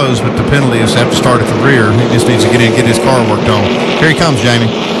road's closed, but the penalty is have to start at the rear. He just needs to get in and get his car worked on. Here he comes, Jamie.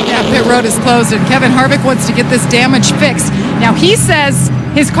 Yeah, pit road is closed, and Kevin Harvick wants to get this damage fixed. Now, he says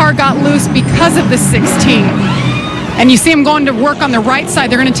his car got loose because of the 16. And you see him going to work on the right side.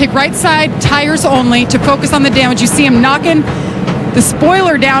 They're going to take right side tires only to focus on the damage. You see him knocking the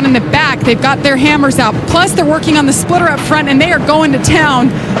spoiler down in the back. They've got their hammers out. Plus, they're working on the splitter up front, and they are going to town.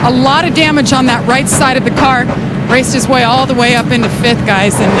 A lot of damage on that right side of the car. Raced his way all the way up into 5th,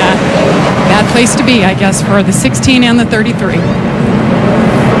 guys, and bad place to be, I guess, for the 16 and the 33.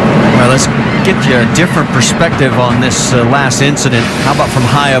 Well, let's get you a different perspective on this last incident. How about from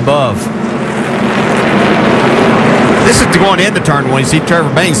high above? This is going into turn 1. You see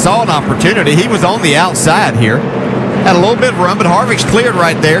Trevor Bayne saw an opportunity. He was on the outside here. Had a little bit of run, but Harvick's cleared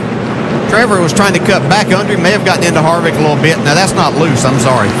right there. Trevor was trying to cut back under him. May have gotten into Harvick a little bit. Now, that's not loose. I'm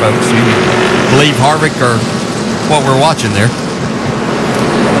sorry, folks. You believe Harvick or what we're watching there.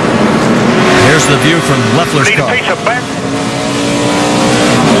 Here's the view from Leffler's car.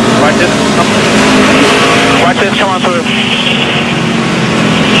 Watch this. Watch this. Come on through.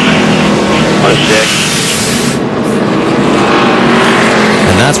 What a stick.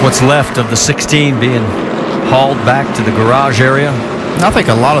 And that's what's left of the 16 being hauled back to the garage area. I think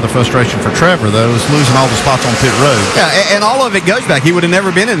a lot of the frustration for Trevor, though, is losing all the spots on pit road. Yeah, and all of it goes back. He would have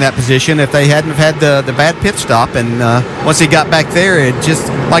never been in that position if they hadn't have had the bad pit stop. And once he got back there, it just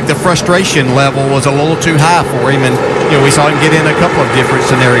like the frustration level was a little too high for him. And you know, we saw him get in a couple of different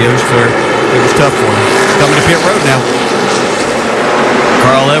scenarios where it was tough for him. Coming to pit road now.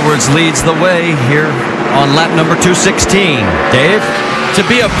 Carl Edwards leads the way here on lap number 216. Dave? To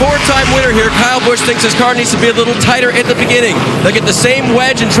be a four-time winner here, Kyle Busch thinks his car needs to be a little tighter at the beginning. They'll get the same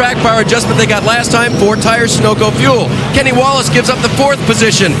wedge and track power adjustment they got last time, 4 tires, Sunoco fuel. Kenny Wallace gives up the 4th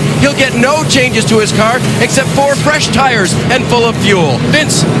position. He'll get no changes to his car except 4 fresh tires and full of fuel.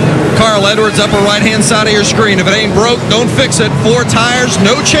 Vince. Carl Edwards, upper right-hand side of your screen. If it ain't broke, don't fix it. 4 tires,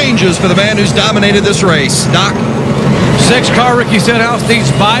 no changes for the man who's dominated this race. Doc? 6 car Ricky Stenhouse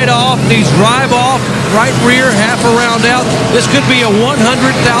needs bite off, needs drive off, right rear, half a round out. This could be a $100,000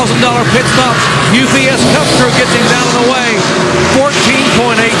 pit stop. UPS Cup crew gets him down and away.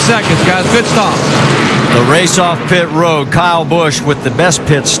 14.8 seconds, guys. Good stop. The race off pit road. Kyle Busch with the best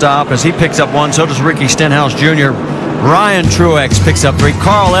pit stop as he picks up one. So does Ricky Stenhouse Jr. Ryan Truex picks up 3.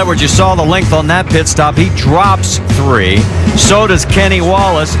 Carl Edwards, you saw the length on that pit stop. He drops 3. So does Kenny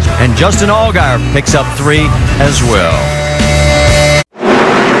Wallace. And Justin Allgaier picks up 3 as well.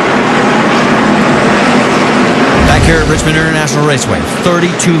 Back here at Richmond International Raceway,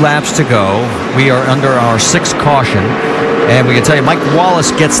 32 laps to go. We are under our 6th caution. And we can tell you, Mike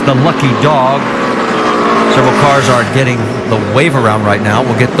Wallace gets the lucky dog. Several cars are getting the wave around right now.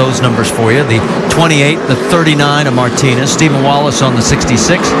 We'll get those numbers for you. The 28, the 39 of Martinez, Stephen Wallace on the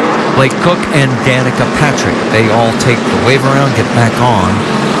 66, Blake Cook and Danica Patrick. They all take the wave around, get back on.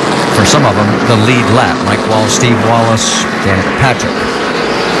 For some of them, the lead lap. Mike Wallace, Steve Wallace, Danica Patrick.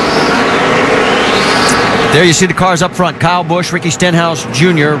 There you see the cars up front. Kyle Busch, Ricky Stenhouse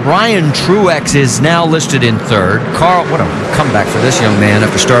Jr. Ryan Truex is now listed in 3rd. Carl, what a comeback for this young man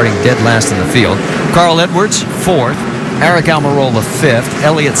after starting dead last in the field. Carl Edwards, 4th. Eric Almirola, 5th.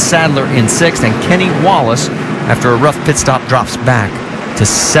 Elliott Sadler in 6th. And Kenny Wallace, after a rough pit stop, drops back to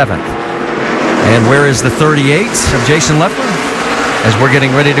 7th. And where is the 38 of Jason Leffler? As we're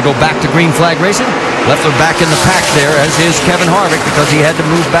getting ready to go back to green flag racing, Leffler back in the pack there, as is Kevin Harvick, because he had to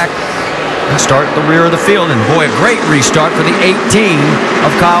move back and start at the rear of the field. And boy, a great restart for the 18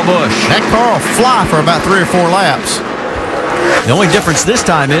 of Kyle Busch. That car will fly for about 3 or 4 laps. The only difference this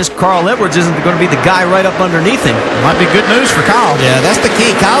time is Carl Edwards isn't going to be the guy right up underneath him. Might be good news for Kyle. Yeah, that's the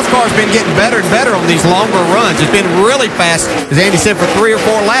key. Kyle's car's been getting better and better on these longer runs. It's been really fast, as Andy said, for 3 or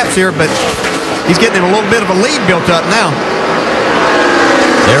 4 laps here, but he's getting a little bit of a lead built up now.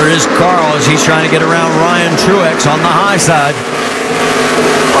 There is Carl as he's trying to get around Ryan Truex on the high side.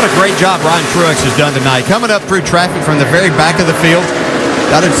 What a great job Ryan Truex has done tonight. Coming up through traffic from the very back of the field.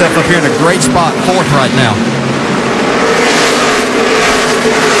 Got himself up here in a great spot, 4th right now.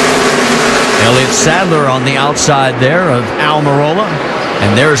 Elliott Sadler on the outside there of Almirola.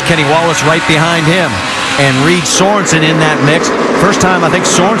 And there's Kenny Wallace right behind him. And Reed Sorensen in that mix. First time I think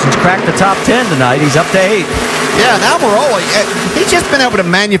Sorensen's cracked the top 10 tonight. He's up to 8. Yeah, and Almirola, he's just been able to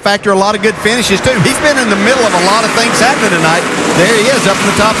manufacture a lot of good finishes, too. He's been in the middle of a lot of things happening tonight. There he is, up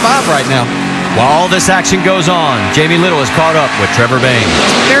in the top 5 right now. While all this action goes on, Jamie Little is caught up with Trevor Bayne.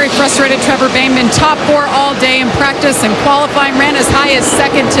 Very frustrated Trevor Bayne, been top 4 all day in practice and qualifying, ran as high as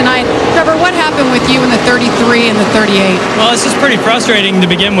 2nd tonight. Trevor, what happened with you in the 33 and the 38? Well, it's just pretty frustrating to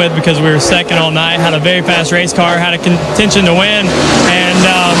begin with because we were 2nd all night, had a very fast race car, had a contention to win, and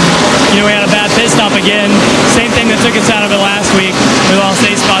we had a bad pit stop again. Same thing that took us out of it last week. We lost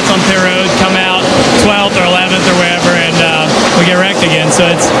 8 spots on pit road, come out 12th or 11th or wherever, and we get wrecked again. So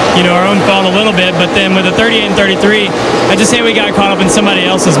it's our own fault a little bit. But then with the 38 and 33, I just say we got caught up in somebody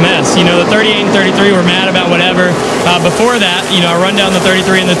else's mess. The 38 and 33 were mad about whatever. Before that, I run down the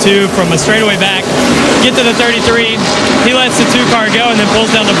 33 and the 2 from a straightaway back, get to the 33. He lets the 2 car go and then pulls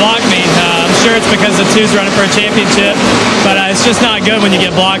down to block me. I'm sure it's because the 2's running for a championship, but it's just not good when you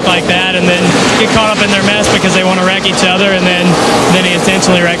get blocked like that and then get caught up in their mess because they want to wreck each other, and then he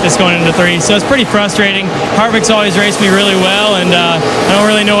intentionally wrecked us going into 3. So it's pretty frustrating. Harvick's always raced me really well, and I don't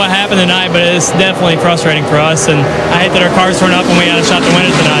really know what happened tonight, but it's definitely frustrating for us, and I hate that our cars weren't up and we had a shot to win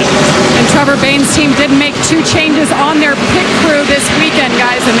it tonight. And Trevor Bayne's team did make 2 changes on their pit crew this weekend,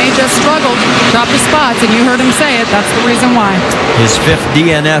 guys, and they just struggled, dropped the spots, and you heard him say it. That's the reason why. His 5th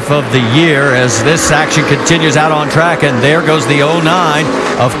DNF of the year as this action continues out on track, and there goes the 09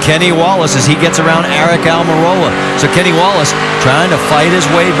 of Kenny Wallace as he gets around Eric Almirola. So Kenny Wallace trying to fight his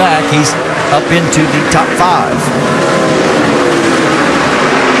way back. He's up into the top 5.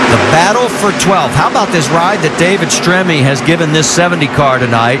 The battle for 12th. How about this ride that David Stremme has given this 70 car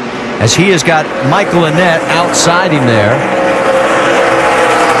tonight, as he has got Michael Annett outside him there.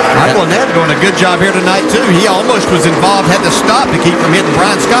 Michael Annett doing a good job here tonight, too. He almost was involved, had to stop to keep from hitting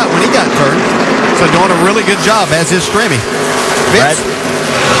Brian Scott when he got turned. So doing a really good job, as is Stremme. Vince?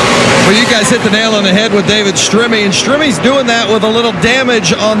 Well, you guys hit the nail on the head with David Stremme, and Stremme's doing that with a little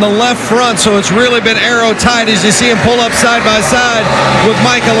damage on the left front, so it's really been arrow tight as you see him pull up side by side with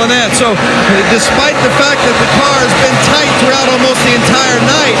Michael Annett. So despite the fact that the car has been tight throughout almost the entire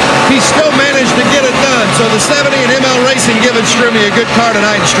night, he still managed to get it done. So the 70 and ML Racing giving Stremme a good car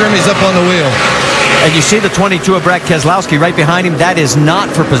tonight, and Stremme's up on the wheel. And you see the 22 of Brad Keselowski right behind him. That is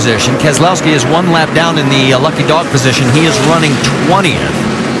not for position. Keselowski is 1 lap down in the lucky dog position. He is running 20th.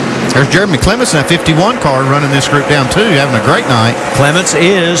 There's Jeremy Clements in that 51 car running this group down too, having a great night. Clements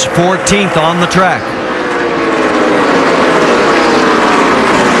is 14th on the track.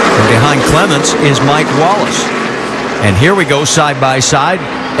 And behind Clements is Mike Wallace. And here we go side by side,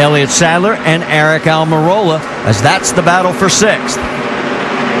 Elliott Sadler and Eric Almirola, as that's the battle for 6th.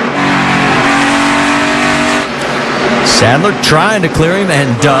 Sadler trying to clear him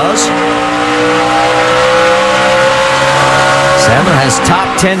and does. Sadler has top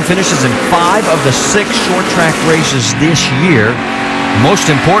 10 finishes in 5 of the 6 short track races this year.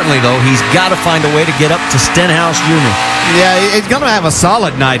 Most importantly, though, he's got to find a way to get up to Stenhouse Jr. Yeah, he's going to have a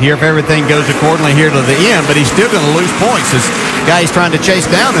solid night here if everything goes accordingly here to the end, but he's still going to lose points. This guy he's trying to chase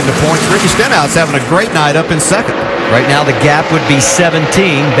down into points, Ricky Stenhouse, having a great night up in second. Right now, the gap would be 17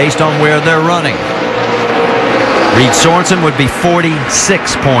 based on where they're running. Reed Sorensen would be 46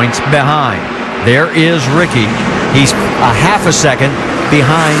 points behind. There is Ricky. He's a half a second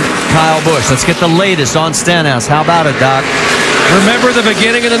behind Kyle Busch. Let's get the latest on Stenhouse. How about it, Doc? Remember the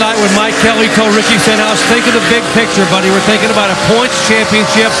beginning of the night when Mike Kelly told Ricky Stenhouse, think of the big picture, buddy. We're thinking about a points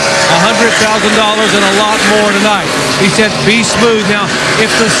championship, $100,000 and a lot more tonight. He said, be smooth. Now,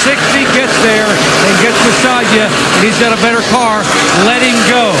 if the 60 gets there and gets beside you and he's got a better car, let him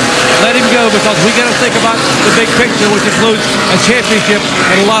go. Let him go, because we got to think about the big picture, which includes a championship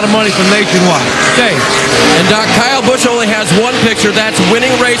and a lot of money from Nationwide. Dave. And Doc, Kyle Busch only has one picture. That's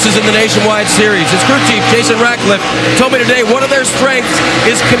winning races in the Nationwide Series. His crew chief, Jason Ratcliffe, told me today one of their strengths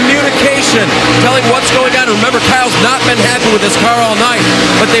is communication, telling what's going on. Remember, Kyle's not been happy with his car all night,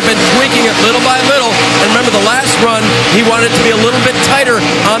 but they've been tweaking it little by little. And remember, the last run, he wanted it to be a little bit tighter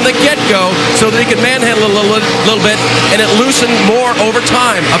on the get-go so that he could manhandle it a little bit, and it loosened more over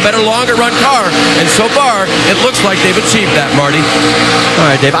time. A better, longer-run car. And so far, it looks like they've achieved that, Marty. All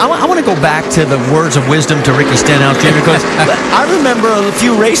right, Dave, I want to go back to the words of wisdom to Ricky Stenhouse Jr. because I remember a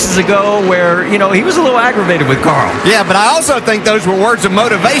few races ago where, he was a little aggravated with Carl. Yeah, but I also think those were words of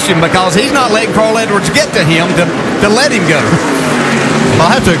motivation, because he's not letting Carl Edwards get to him to let him go. Well,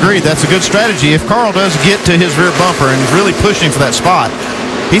 I have to agree, that's a good strategy. If Carl does get to his rear bumper and really pushing for that spot,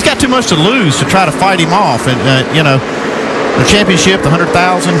 he's got too much to lose to try to fight him off. And, the championship, the 100,000,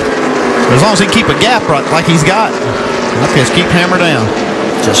 as long as he can keep a gap right like he's got, okay, just keep hammer down.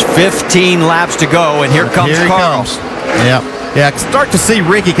 Just 15 laps to go, and here comes Carl. Yeah. Yeah, start to see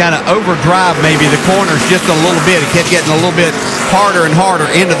Ricky kind of overdrive maybe the corners just a little bit. He kept getting a little bit harder and harder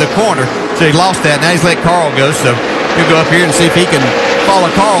into the corner, so he lost that. Now he's let Carl go, so he'll go up here and see if he can follow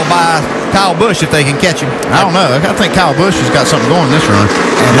Carl by Kyle Busch if they can catch him. I don't know. I think Kyle Busch has got something going this run.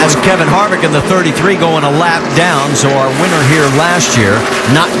 And that's Kevin Harvick in the 33 going a lap down, so our winner here last year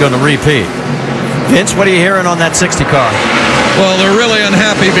not going to repeat. Vince, what are you hearing on that 60 car? Well, they're really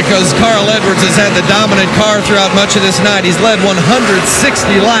unhappy because Carl Edwards has had the dominant car throughout much of this night. He's led 160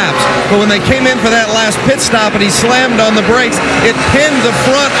 laps, but when they came in for that last pit stop and he slammed on the brakes, it pinned the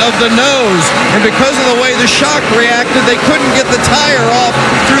front of the nose, and because of the way the shock reacted, they couldn't get the tire off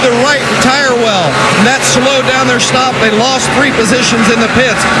through the right tire well, and that slowed down their stop. They lost 3 positions in the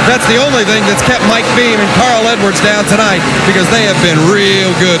pits. That's the only thing that's kept Mike Beam and Carl Edwards down tonight, because they have been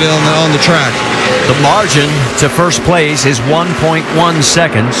real good on the track. The margin to first place is 1.1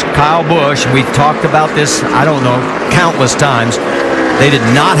 seconds. Kyle Busch, we've talked about this, I don't know, countless times. They did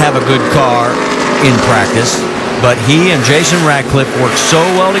not have a good car in practice, but he and Jason Ratcliffe worked so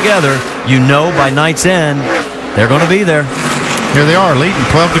well together, by night's end, they're going to be there. Here they are, leading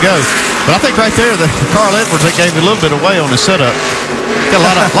 12 to go. But I think right there, the Carl Edwards, that gave a little bit away on his setup. Got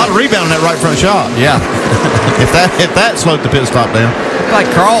a lot of rebound in that right front shot. Yeah. if that slowed the pit stop down. Like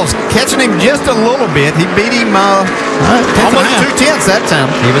Carl's catching him just a little bit. He beat him almost 2/10 that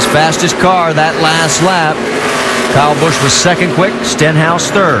time. He was fastest car that last lap. Kyle Busch was second quick, Stenhouse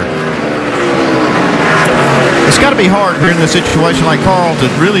third. It's got to be hard here in a situation like Carl to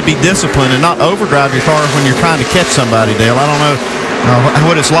really be disciplined and not overdrive your car when you're trying to catch somebody, Dale. I don't know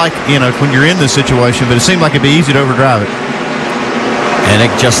what it's like, when you're in this situation, but it seemed like it'd be easy to overdrive it. And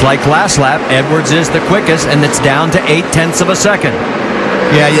just like last lap, Edwards is the quickest, and it's down to 0.8 of a second.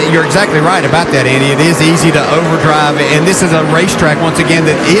 Yeah, you're exactly right about that, Andy. It is easy to overdrive, and this is a racetrack, once again,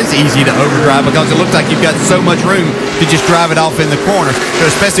 that is easy to overdrive because it looks like you've got so much room to just drive it off in the corner.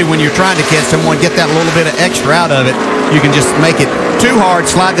 So especially when you're trying to catch someone, get that little bit of extra out of it, you can just make it too hard,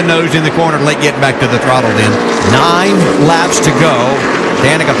 slide the nose in the corner, and get back to the throttle then. 9 laps to go.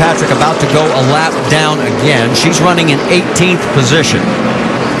 Danica Patrick about to go a lap down again. She's running in 18th position.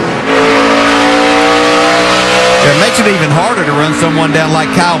 It makes it even harder to run someone down like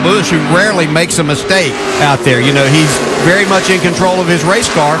Kyle Busch, who rarely makes a mistake out there. He's very much in control of his race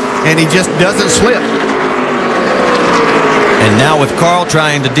car, and he just doesn't slip. And now with Carl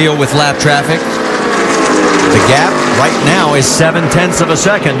trying to deal with lap traffic, the gap right now is 0.7 of a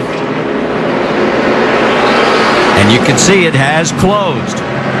second. And you can see it has closed.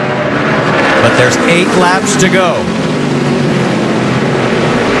 But there's 8 laps to go.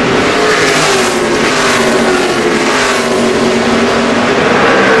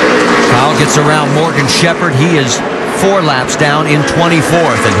 Kyle gets around Morgan Shepherd. He is 4 laps down in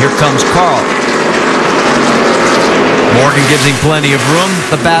 24th. And here comes Carl. Morgan gives him plenty of room.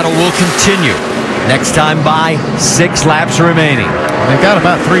 The battle will continue. Next time by, 6 laps remaining. They've got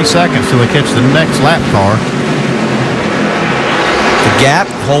about 3 seconds till they catch the next lap car. The gap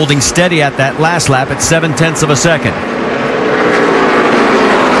holding steady at that last lap at 0.7 of a second.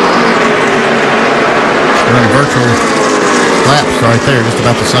 Run virtual laps right there, just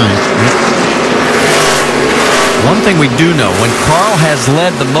about the same. One thing we do know, when Carl has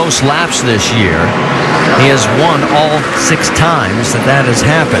led the most laps this year, he has won all 6 times that has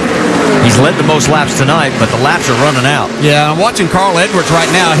happened. He's led the most laps tonight, but the laps are running out. Yeah, I'm watching Carl Edwards right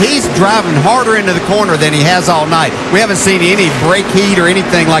now. He's driving harder into the corner than he has all night. We haven't seen any brake heat or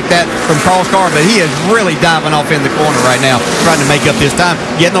anything like that from Carl's car, but he is really diving off in the corner right now, trying to make up his time,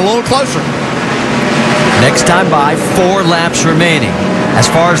 getting a little closer. Next time by, 4 laps remaining. As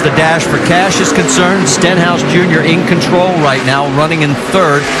far as the dash for cash is concerned, Stenhouse Jr. in control right now, running in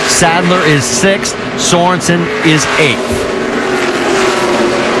 3rd. Sadler is 6th. Sorensen is 8th.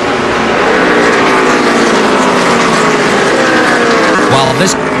 While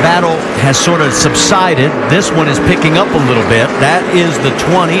this battle has sort of subsided, this one is picking up a little bit. That is the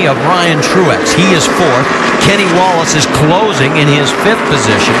 20 of Ryan Truex. He is 4th. Kenny Wallace is closing in his 5th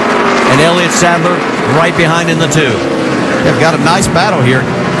position. And Elliott Sadler right behind in the 2. They've got a nice battle here.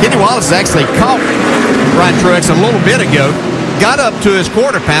 Kenny Wallace actually caught Ryan Truex a little bit ago. Got up to his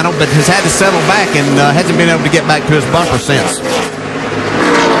quarter panel, but has had to settle back and hasn't been able to get back to his bumper since.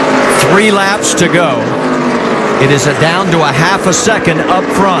 3 laps to go. It is down to a half a second up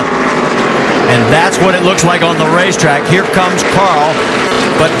front. And that's what it looks like on the racetrack. Here comes Carl,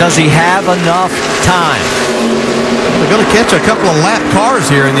 but does he have enough time? They're going to catch a couple of lap cars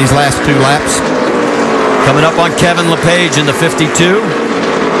here in these last 2 laps. Coming up on Kevin LePage in the 52.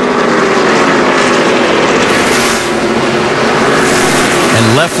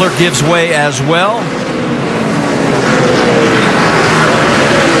 And Leffler gives way as well.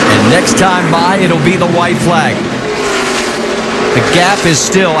 And next time by, it'll be the white flag. The gap is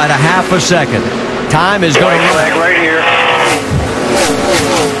still at a half a second. Time is going to run. Flag right here.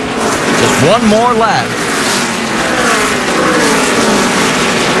 Just 1 more lap.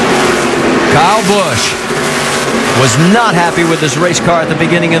 Kyle Busch was not happy with his race car at the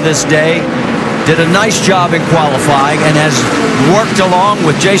beginning of this day. Did a nice job in qualifying and has worked along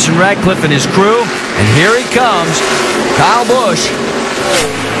with Jason Radcliffe and his crew. And here he comes. Kyle Busch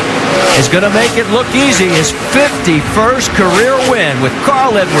is going to make it look easy. His 51st career win with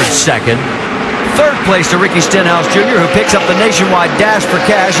Carl Edwards 2nd. 3rd place to Ricky Stenhouse Jr., who picks up the nationwide dash for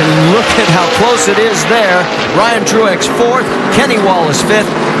cash. And look at how close it is there. Ryan Truex 4th, Kenny Wallace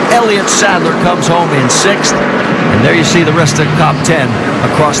 5th. Elliott Sadler comes home in 6th. And there you see the rest of the top 10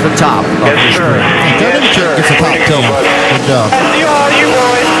 across the top. Yes, sir. Yes, sir. It's a top 10. Good job. All you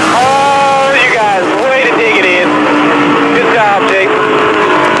boys. All you guys. Way to dig it in. Good job, Jake.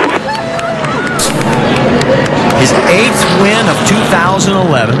 His 8th win of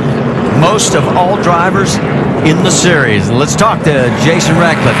 2011. Most of all drivers in the series. Let's talk to Jason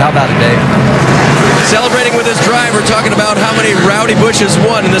Radcliffe. How about it, Dave? Celebrating with his driver, talking about how many Rowdy Busch has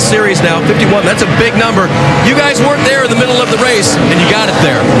won in the series now. 51, that's a big number. You guys weren't there in the middle of the race, and you got it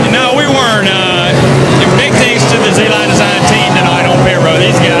there. No, we weren't. Big thanks to the Z-Line Design team tonight on pit road.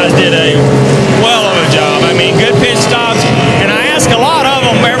 These guys did a well of a job. I mean, good pit stops, and I asked a lot of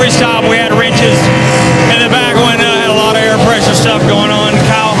them. Every stop we had wrenches in the back window, had a lot of air pressure stuff going on.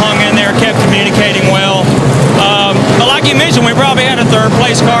 Kyle hung in there, kept communicating well. But like you mentioned, we probably had a 3rd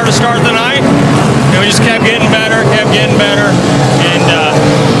place car to start the night. And we just kept getting better, and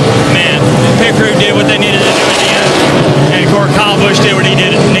man, the pit crew did what they needed to do at the end, and of course Kyle Busch did what he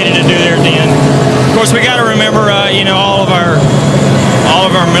needed to do there at the end. Of course, we got to remember, all of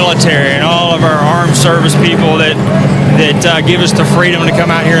our military and all of our armed service people that give us the freedom to come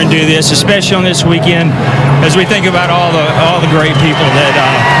out here and do this, especially on this weekend, as we think about all the great people that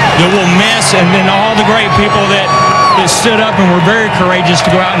we'll miss, and then all the great people that stood up and were very courageous to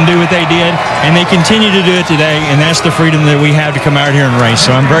go out and do what they did, and they continue to do it today, and that's the freedom that we have to come out here and race.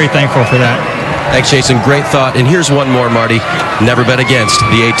 So I'm very thankful for that. Thanks, Jason. Great thought. And here's one more, Marty. Never bet against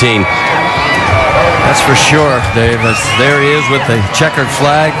the 18. That's for sure, Dave. There he is with the checkered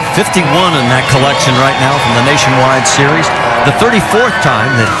flag. 51 in that collection right now from the Nationwide Series. The 34th time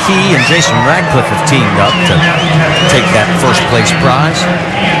that he and Jason Radcliffe have teamed up to take that 1st place prize.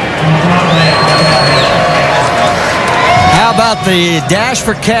 How about the Dash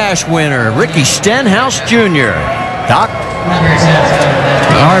for Cash winner, Ricky Stenhouse Jr.? Doc?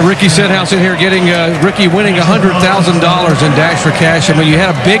 All right, Ricky Sithouse in here getting Ricky winning $100,000 in Dash for Cash. I mean, you had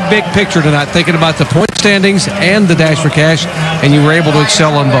a big picture tonight thinking about the point standings and the Dash for Cash, and you were able to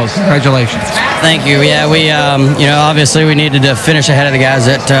excel on both. Congratulations. Thank you. Yeah, we, obviously we needed to finish ahead of the guys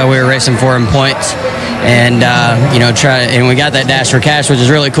that we were racing for in points, and and we got that Dash for Cash, which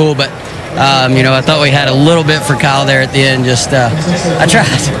is really cool. But I thought we had a little bit for Kyle there at the end. I tried.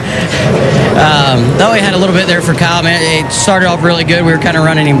 Thought we had a little bit there for Kyle. Man, it started off really good. We were kind of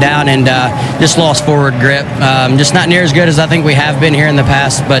running him down and just lost forward grip. Just not near as good as I think we have been here in the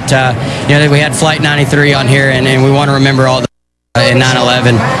past. But we had Flight 93 on here, and we want to remember all the in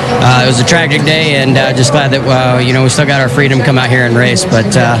 9/11. It was a tragic day, and just glad that we still got our freedom to come out here and race. But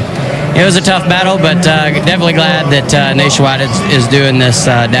it was a tough battle, but definitely glad that Nationwide is doing this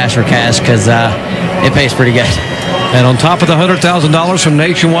Dash for Cash, because it pays pretty good. And on top of the $100,000 from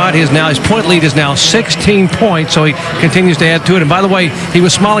Nationwide, his point lead is now 16 points, so he continues to add to it. And by the way, he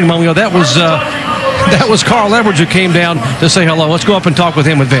was smiling a moment ago. That was Carl Edwards who came down to say hello. Let's go up and talk with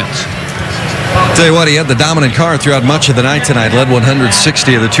him with Vince. Tell you what, he had the dominant car throughout much of the night tonight, led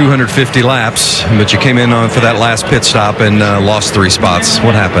 160 of the 250 laps, but you came in on for that last pit stop and lost 3 spots.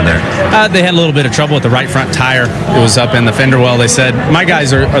 What happened there? They had a little bit of trouble with the right front tire. It was up in the fender well. They said, my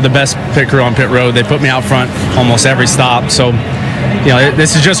guys are the best pit crew on pit road. They put me out front almost every stop. So,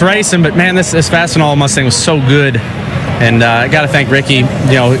 this is just racing, but man, this Fastenal Mustang was so good. And I got to thank Ricky.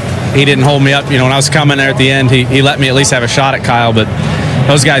 He didn't hold me up. When I was coming there at the end, he let me at least have a shot at Kyle, but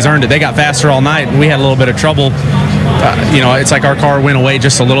those guys earned it. They got faster all night. We had a little bit of trouble. It's like our car went away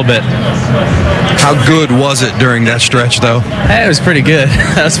just a little bit. How good was it during that stretch, though? Hey, it was pretty good.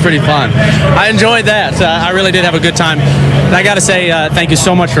 That was pretty fun. I enjoyed that. I really did have a good time. And I got to say thank you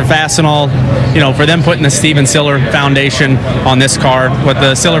so much for Fastenal, for them putting the Steven Siller Foundation on this car. What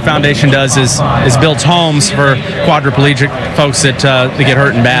the Siller Foundation does is builds homes for quadriplegic folks that get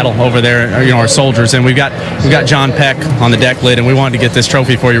hurt in battle over there, our soldiers. And we've got John Peck on the deck lid, and we wanted to get this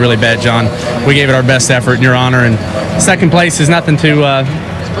trophy for you really bad, John. We gave it our best effort in your honor, and second place is nothing to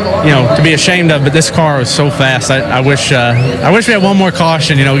be ashamed of, but this car was so fast. I wish we had one more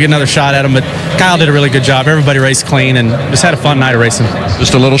caution, we get another shot at him, but Kyle did a really good job. Everybody raced clean and just had a fun night of racing.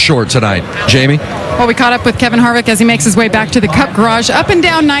 Just a little short tonight. Jamie? Well, we caught up with Kevin Harvick as he makes his way back to the Cup Garage. Up and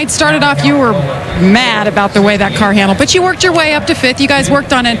down night. Started off, you were mad about the way that car handled, but you worked your way up to 5th. You guys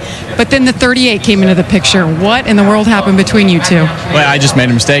worked on it, but then the 38 came into the picture. What in the world happened between you two? Well, I just made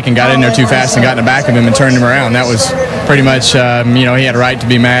a mistake and got in there too fast and got in the back of him and turned him around. That was pretty much, he had a right to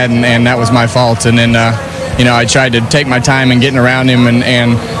be mad, and that was my fault. And then, I tried to take my time and getting around him,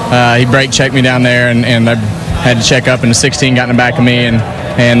 and he brake checked me down there, and I had to check up, and the 16 got in the back of me,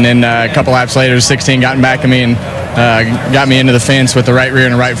 and then a couple laps later, the 16 got in back of me and got me into the fence with the right rear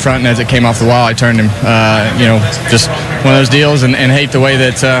and the right front, and as it came off the wall, I turned him. Just one of those deals, and hate the way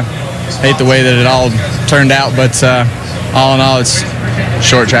that it all turned out, but all in all, it's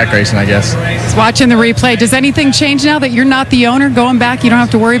short track racing, I guess. Watching the replay, does anything change now that you're not the owner? Going back, you don't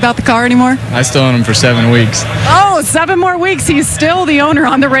have to worry about the car anymore? I still own him for 7 weeks. Oh, 7 more weeks. He's still the owner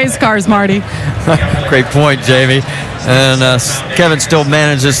on the race cars, Marty. Great point, Jamie. And Kevin still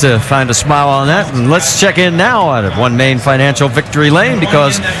manages to find a smile on that. And let's check in now at One Main Financial Victory Lane,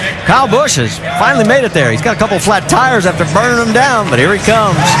 because Kyle Busch has finally made it there. He's got a couple flat tires after burning them down, but here he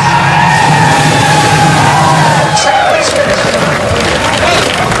comes.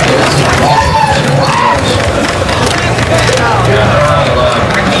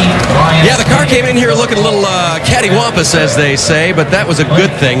 Yeah, the car came in here looking a little cattywampus, as they say, but that was a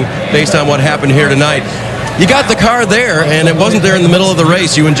good thing based on what happened here tonight. You got the car there, and it wasn't there in the middle of the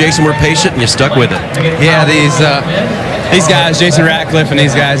race. You and Jason were patient, and you stuck with it. Yeah, these guys, Jason Ratcliffe and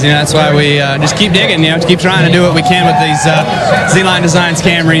these guys, that's why we just keep digging, keep trying to do what we can with these Z-Line Designs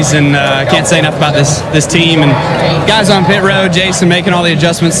Camrys, and can't say enough about this team. And guys on pit road, Jason making all the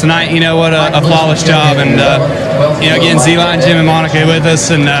adjustments tonight, what a flawless job. And, getting Z-Line, Jim and Monica with us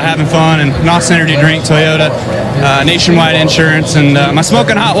and having fun, and Austin Energy Drink, Toyota, Nationwide Insurance, and my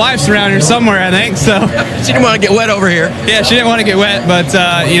smoking hot wife's around here somewhere, I think. So she didn't want to get wet over here. Yeah, she didn't want to get wet, but,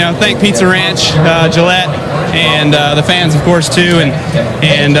 thank Pizza Ranch, Gillette, and the fans, of course, too,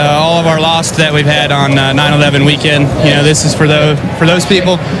 and all of our loss that we've had on 9/11 weekend. This is for those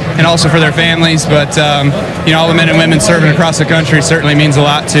people and also for their families. But all the men and women serving across the country certainly means a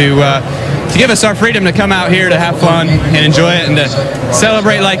lot to give us our freedom to come out here to have fun and enjoy it, and to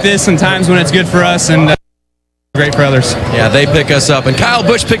celebrate like this in times when it's good for us and great for others. Yeah, they pick us up. And Kyle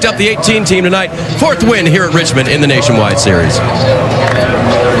Busch picked up the 18 team tonight. 4th win here at Richmond in the Nationwide Series.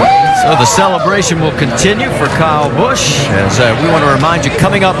 So the celebration will continue for Kyle Busch. As we want to remind you,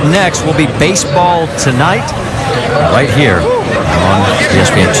 coming up next will be baseball tonight. right here on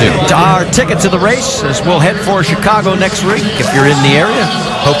ESPN2. Our ticket to the race is we'll head for Chicago next week. If you're in the area,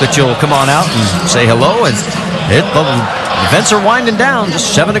 hope that you'll come on out and say hello. And the events are winding down.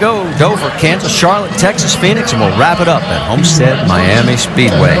 Just 7 to go. Dover, Kansas, Charlotte, Texas, Phoenix, and we'll wrap it up at Homestead Miami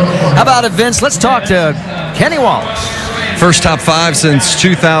Speedway. How about it, Vince? Let's talk to Kenny Wallace. First top 5 since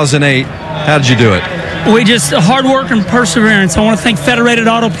 2008. How did you do it? We just hard work and perseverance. I want to thank Federated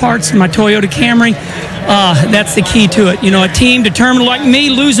Auto Parts and my Toyota Camry. That's the key to it. You know, a team determined like me,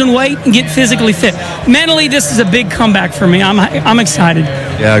 losing weight and get physically fit. Mentally, this is a big comeback for me. I'm excited.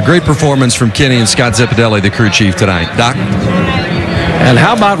 Yeah, great performance from Kenny and Scott Zeppedelli, the crew chief tonight. Doc? And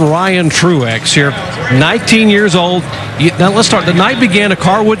how about Ryan Truex here, 19 years old. Now let's start. The night began, a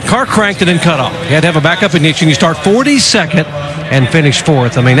car cranked and then cut off. You had to have a backup ignition. You start 42nd and finish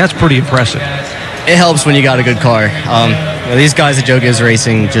 4th. I mean, that's pretty impressive. It helps when you got a good car. These guys at Joe Gibbs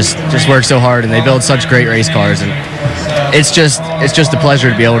Racing just work so hard, and they build such great race cars. And it's just a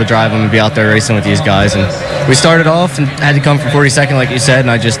pleasure to be able to drive them and be out there racing with these guys. And we started off and had to come from 42nd, like you said, and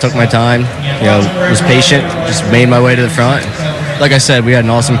I just took my time. Was patient, just made my way to the front. Like I said, we had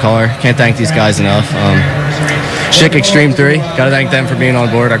an awesome car. Can't thank these guys enough. Schick Extreme 3, got to thank them for being on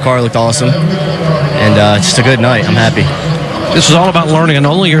board. Our car looked awesome, and just a good night. I'm happy. This is all about learning, and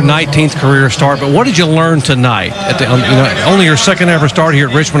only your 19th career start. But what did you learn tonight? Only your second ever start here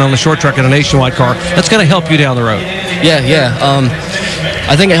at Richmond on the short track in a nationwide car. That's going to help you down the road. Yeah.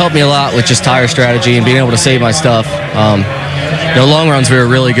 I think it helped me a lot with just tire strategy and being able to save my stuff. Long runs we were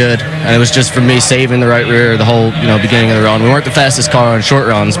really good, and it was just for me saving the right rear the whole beginning of the run. We weren't the fastest car on short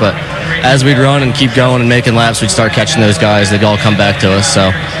runs, but as we'd run and keep going and making laps, we'd start catching those guys. They'd all come back to us.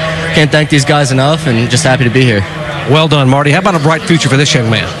 So can't thank these guys enough, and just happy to be here. Well done, Marty. How about a bright future for this young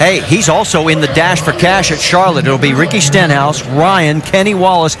man? Hey, he's also in the dash for cash at Charlotte. It'll be Ricky Stenhouse, Ryan, Kenny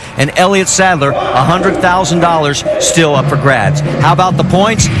Wallace, and Elliott Sadler. $100,000 still up for grabs. How about the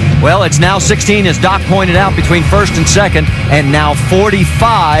points? Well, it's now 16, as Doc pointed out, between first and second, and now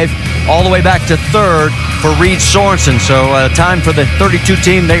 45 all the way back to third for Reed Sorensen. So time for the 32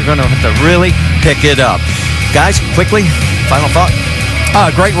 team. They're going to have to really pick it up. Guys, quickly, final thought.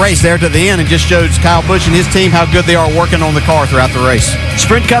 Great race there to the end, and just shows Kyle Busch and his team how good they are working on the car throughout the race.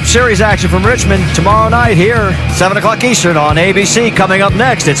 Sprint Cup Series action from Richmond tomorrow night here, 7 o'clock Eastern on ABC. Coming up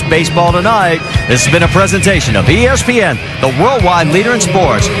next, it's Baseball Tonight. This has been a presentation of ESPN, the worldwide leader in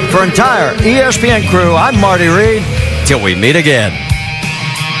sports. For entire ESPN crew, I'm Marty Reed. Till we meet again.